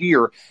first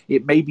year.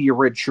 It may be a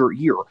redshirt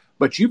year,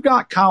 but you've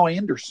got Kyle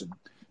Anderson,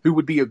 who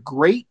would be a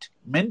great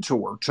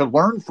mentor to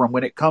learn from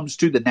when it comes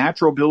to the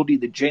natural ability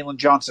that Jalen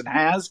Johnson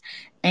has.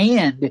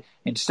 And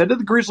instead of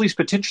the Grizzlies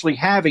potentially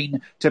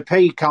having to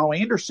pay Kyle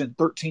Anderson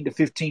 $13 to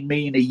 $15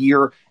 million a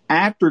year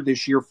after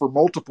this year for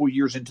multiple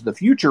years into the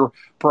future,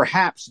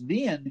 perhaps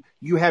then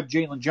you have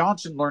Jalen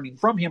Johnson learning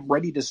from him,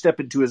 ready to step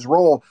into his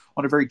role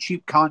on a very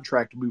cheap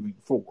contract moving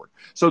forward.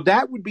 So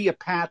that would be a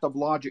path of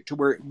logic to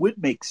where it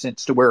would make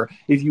sense to where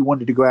if you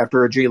wanted to go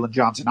after a Jalen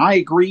Johnson. I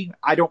agree.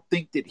 I don't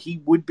think that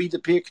he would be the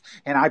pick,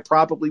 and I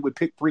probably would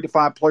pick 3 to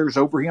 5 players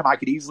over him. I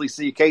could easily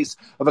see a case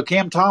of a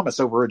Cam Thomas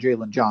over a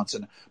Jalen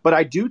Johnson. But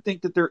I do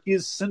think that there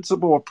is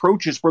sensible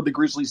approaches for the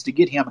Grizzlies to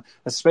get him,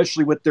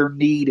 especially with their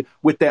need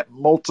with that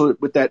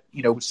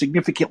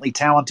significantly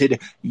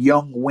talented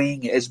young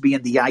wing as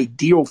being the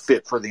ideal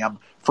fit for them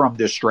from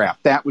this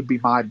draft. That would be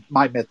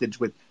my methods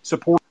with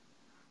support.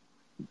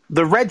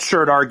 The red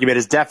shirt argument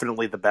is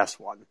definitely the best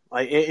one.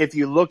 If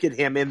you look at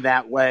him in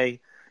that way,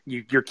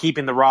 you're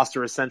keeping the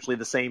roster essentially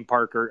the same,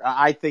 Parker.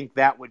 I think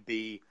that would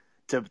be,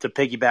 to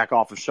piggyback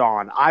off of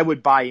Sean, I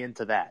would buy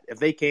into that. If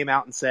they came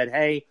out and said,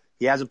 hey,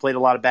 he hasn't played a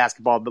lot of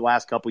basketball the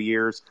last couple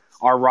years,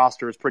 our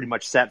roster is pretty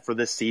much set for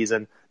this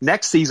season.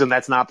 Next season,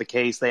 that's not the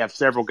case. They have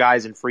several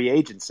guys in free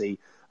agency,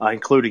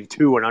 including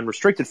 2 in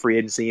unrestricted free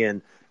agency,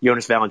 and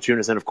Jonas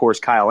Valanciunas and, of course,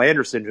 Kyle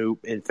Anderson, who,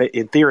 in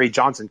theory,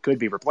 Johnson could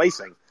be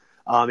replacing.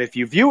 If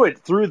you view it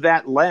through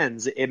that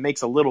lens, it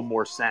makes a little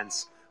more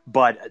sense.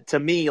 But to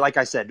me, like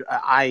I said,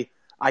 I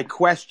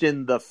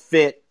question the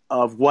fit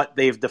of what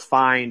they've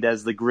defined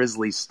as the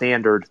Grizzlies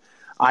standard.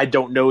 I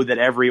don't know that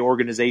every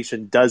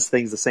organization does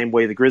things the same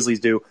way the Grizzlies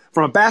do.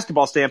 From a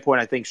basketball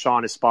standpoint, I think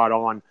Sean is spot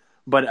on.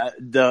 But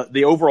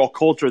the overall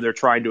culture they're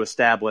trying to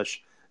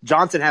establish,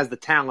 Johnson has the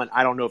talent.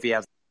 I don't know if he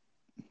has.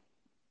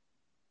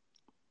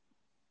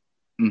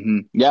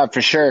 Yeah,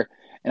 for sure.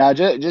 And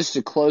just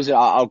to close it,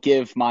 I'll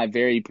give my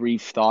very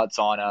brief thoughts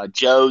on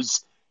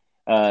Joe's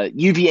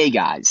UVA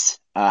guys.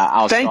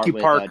 I'll Thank start you,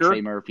 with Parker.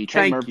 Trey Murphy.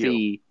 Trey Thank Murphy,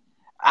 you.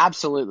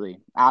 absolutely.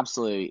 I'm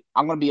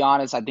going to be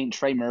honest. I think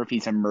Trey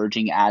Murphy's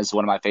emerging as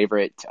one of my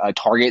favorite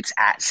targets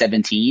at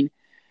 17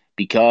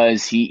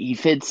 because he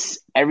fits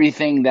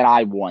everything that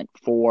I want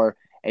for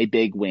a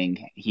big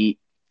wing.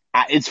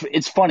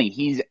 It's funny.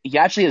 He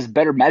actually has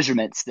better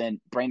measurements than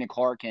Brandon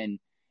Clark and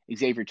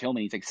Xavier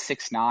Tillman. He's like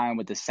 6'9"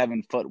 with a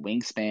 7-foot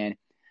wingspan.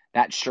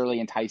 That's surely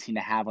enticing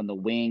to have on the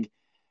wing.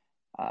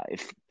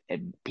 If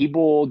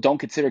people don't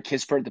consider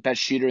Kispert the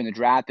best shooter in the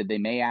draft, that they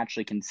may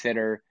actually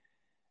consider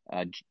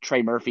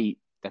Trey Murphy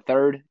the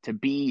third to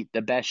be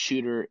the best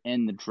shooter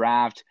in the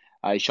draft.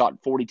 He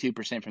shot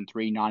 42% from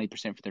three,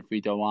 90% from the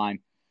free throw line.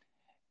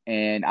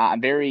 And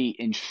I'm very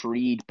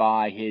intrigued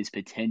by his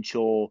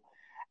potential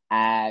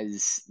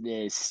as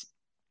this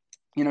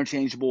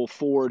interchangeable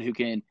forward who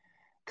can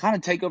kind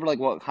of take over like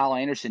what Kyle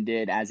Anderson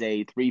did as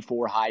a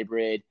 3-4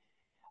 hybrid.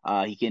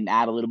 He can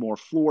add a little more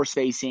floor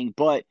spacing,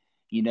 but,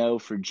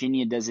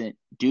 Virginia doesn't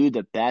do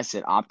the best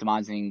at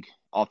optimizing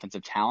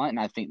offensive talent, and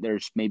I think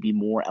there's maybe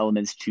more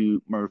elements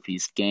to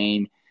Murphy's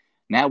game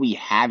that we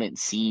haven't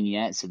seen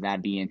yet, so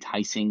that'd be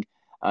enticing.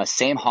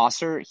 Sam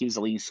Hosser, he was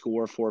the leading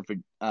scorer for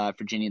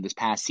Virginia this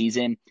past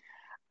season.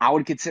 I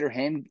would consider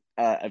him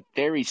a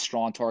very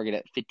strong target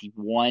at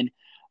 51,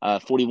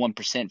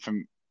 41%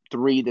 from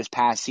three this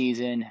past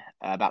season,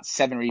 about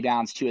 7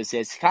 rebounds, 2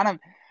 assists.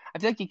 I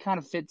feel like he kind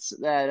of fits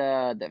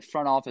that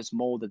front office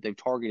mold that they've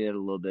targeted a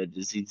little bit.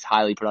 Just these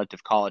highly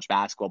productive college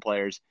basketball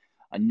players.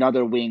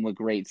 Another wing with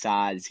great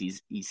size.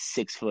 He's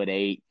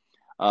 6'8",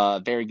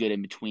 very good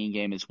in between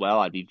game as well.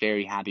 I'd be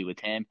very happy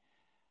with him.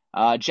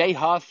 Jay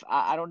Huff,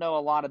 I don't know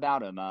a lot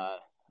about him.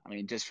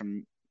 Just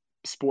from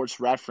Sports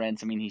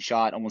Reference, he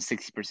shot almost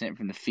 60%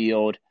 from the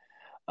field.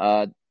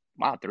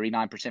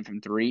 39%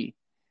 from three.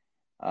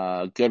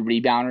 Good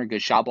rebounder,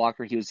 good shot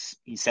blocker. He's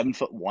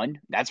 7'1".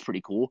 That's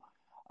pretty cool.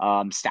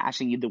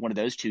 Stashing either one of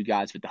those two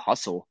guys with the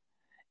hustle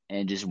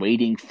and just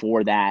waiting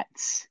for that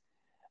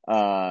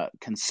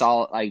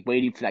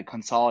waiting for that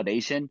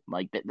consolidation.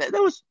 Like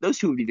those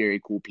two would be very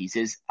cool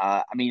pieces.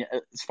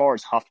 As far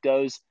as Huff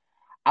goes,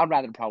 I'd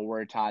rather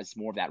prioritize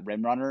more of that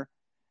rim runner.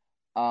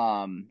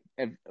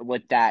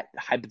 With that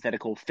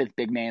hypothetical fifth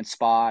big man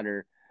spot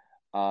or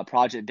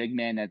project big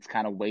man that's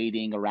kind of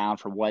waiting around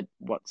for what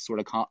sort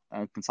of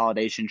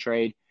consolidation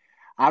trade.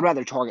 I'd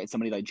rather target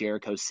somebody like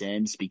Jericho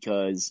Sims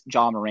because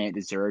John Morant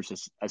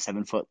deserves a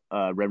 7-foot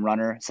rim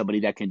runner,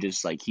 somebody that can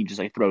just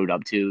throw it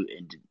up to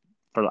and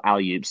for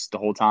alley-oops the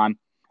whole time.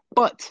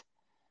 But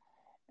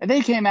if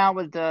they came out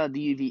with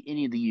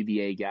any of the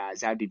UVA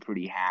guys, I'd be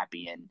pretty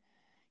happy. And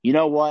you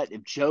know what?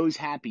 If Joe's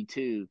happy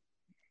too,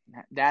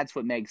 that's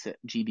what makes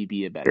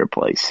GBB a better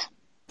place.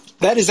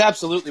 That is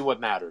absolutely what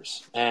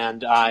matters.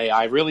 And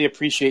I really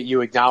appreciate you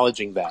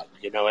acknowledging that.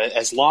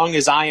 As long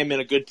as I am in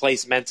a good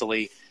place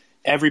mentally,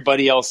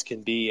 everybody else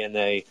can be in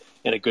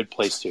a good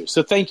place too.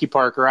 So thank you,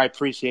 Parker. I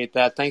appreciate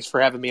that. Thanks for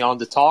having me on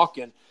to talk.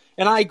 And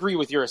I agree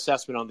with your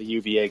assessment on the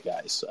UVA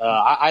guys.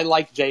 I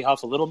like Jay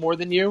Huff a little more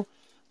than you,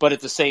 but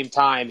at the same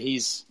time,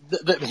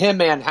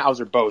 him and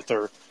Hauser both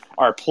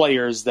are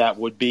players that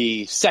would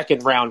be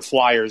second-round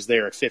flyers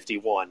there at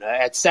 51.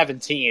 At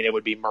 17, it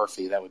would be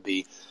Murphy. That would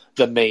be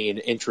the main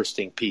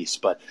interesting piece.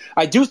 But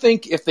I do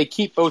think if they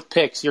keep both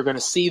picks, you're going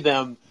to see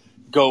them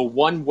go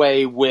one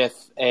way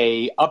with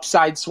a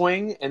upside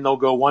swing, and they'll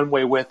go one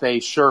way with a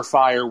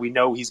surefire. We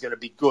know he's going to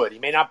be good. He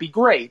may not be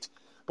great,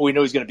 but we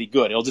know he's going to be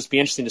good. It'll just be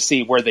interesting to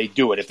see where they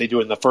do it, if they do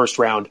it in the first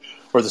round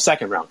or the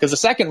second round. Because the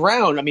second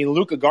round,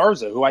 Luka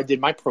Garza, who I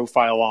did my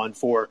profile on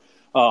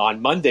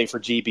on Monday for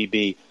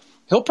GBB,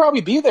 he'll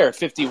probably be there at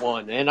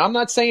 51. And I'm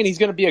not saying he's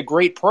going to be a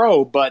great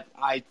pro, but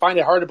I find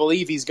it hard to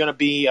believe he's going to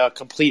be a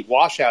complete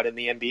washout in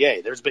the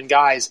NBA. There's been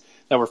guys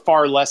that were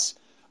far less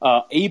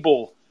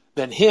able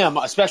than him,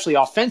 especially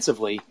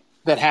offensively,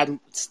 that had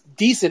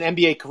decent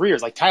NBA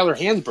careers, like Tyler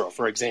Hansbrough,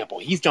 for example.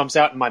 He jumps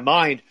out in my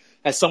mind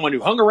as someone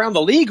who hung around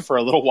the league for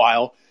a little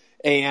while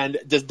and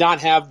does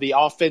not have the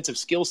offensive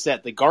skill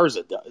set that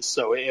Garza does.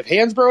 So if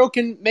Hansbrough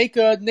can make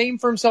a name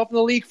for himself in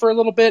the league for a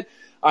little bit,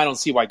 I don't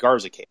see why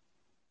Garza can't.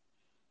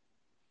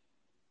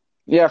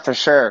 Yeah, for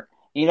sure.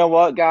 You know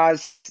what,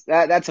 guys?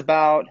 That's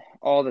about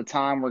all the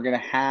time we're going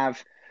to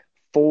have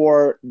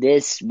for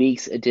this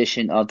week's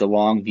edition of The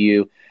Long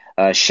View.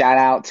 Shout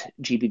out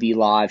GBB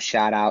Live.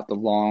 Shout out the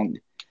Long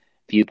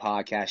View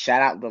podcast.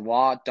 Shout out the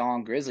Locked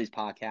On Grizzlies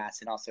podcast.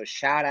 And also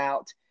shout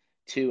out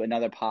to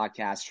another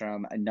podcast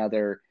from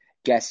another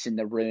guest in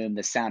the room,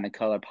 the Sound and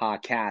Color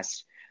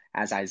podcast,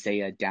 as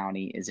Isaiah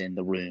Downey is in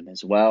the room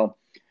as well.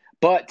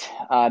 But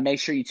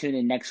make sure you tune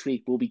in next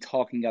week. We'll be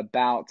talking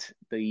about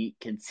the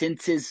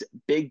consensus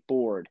big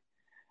board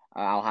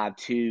I'll have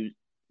two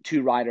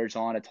writers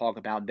on to talk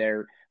about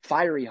their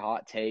fiery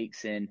hot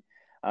takes and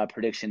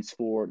predictions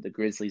for the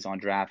Grizzlies on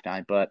draft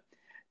night. But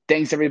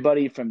thanks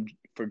everybody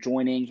for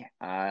joining,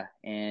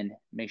 and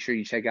make sure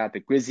you check out the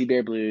Grizzly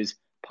Bear Blues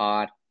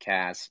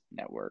Podcast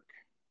Network.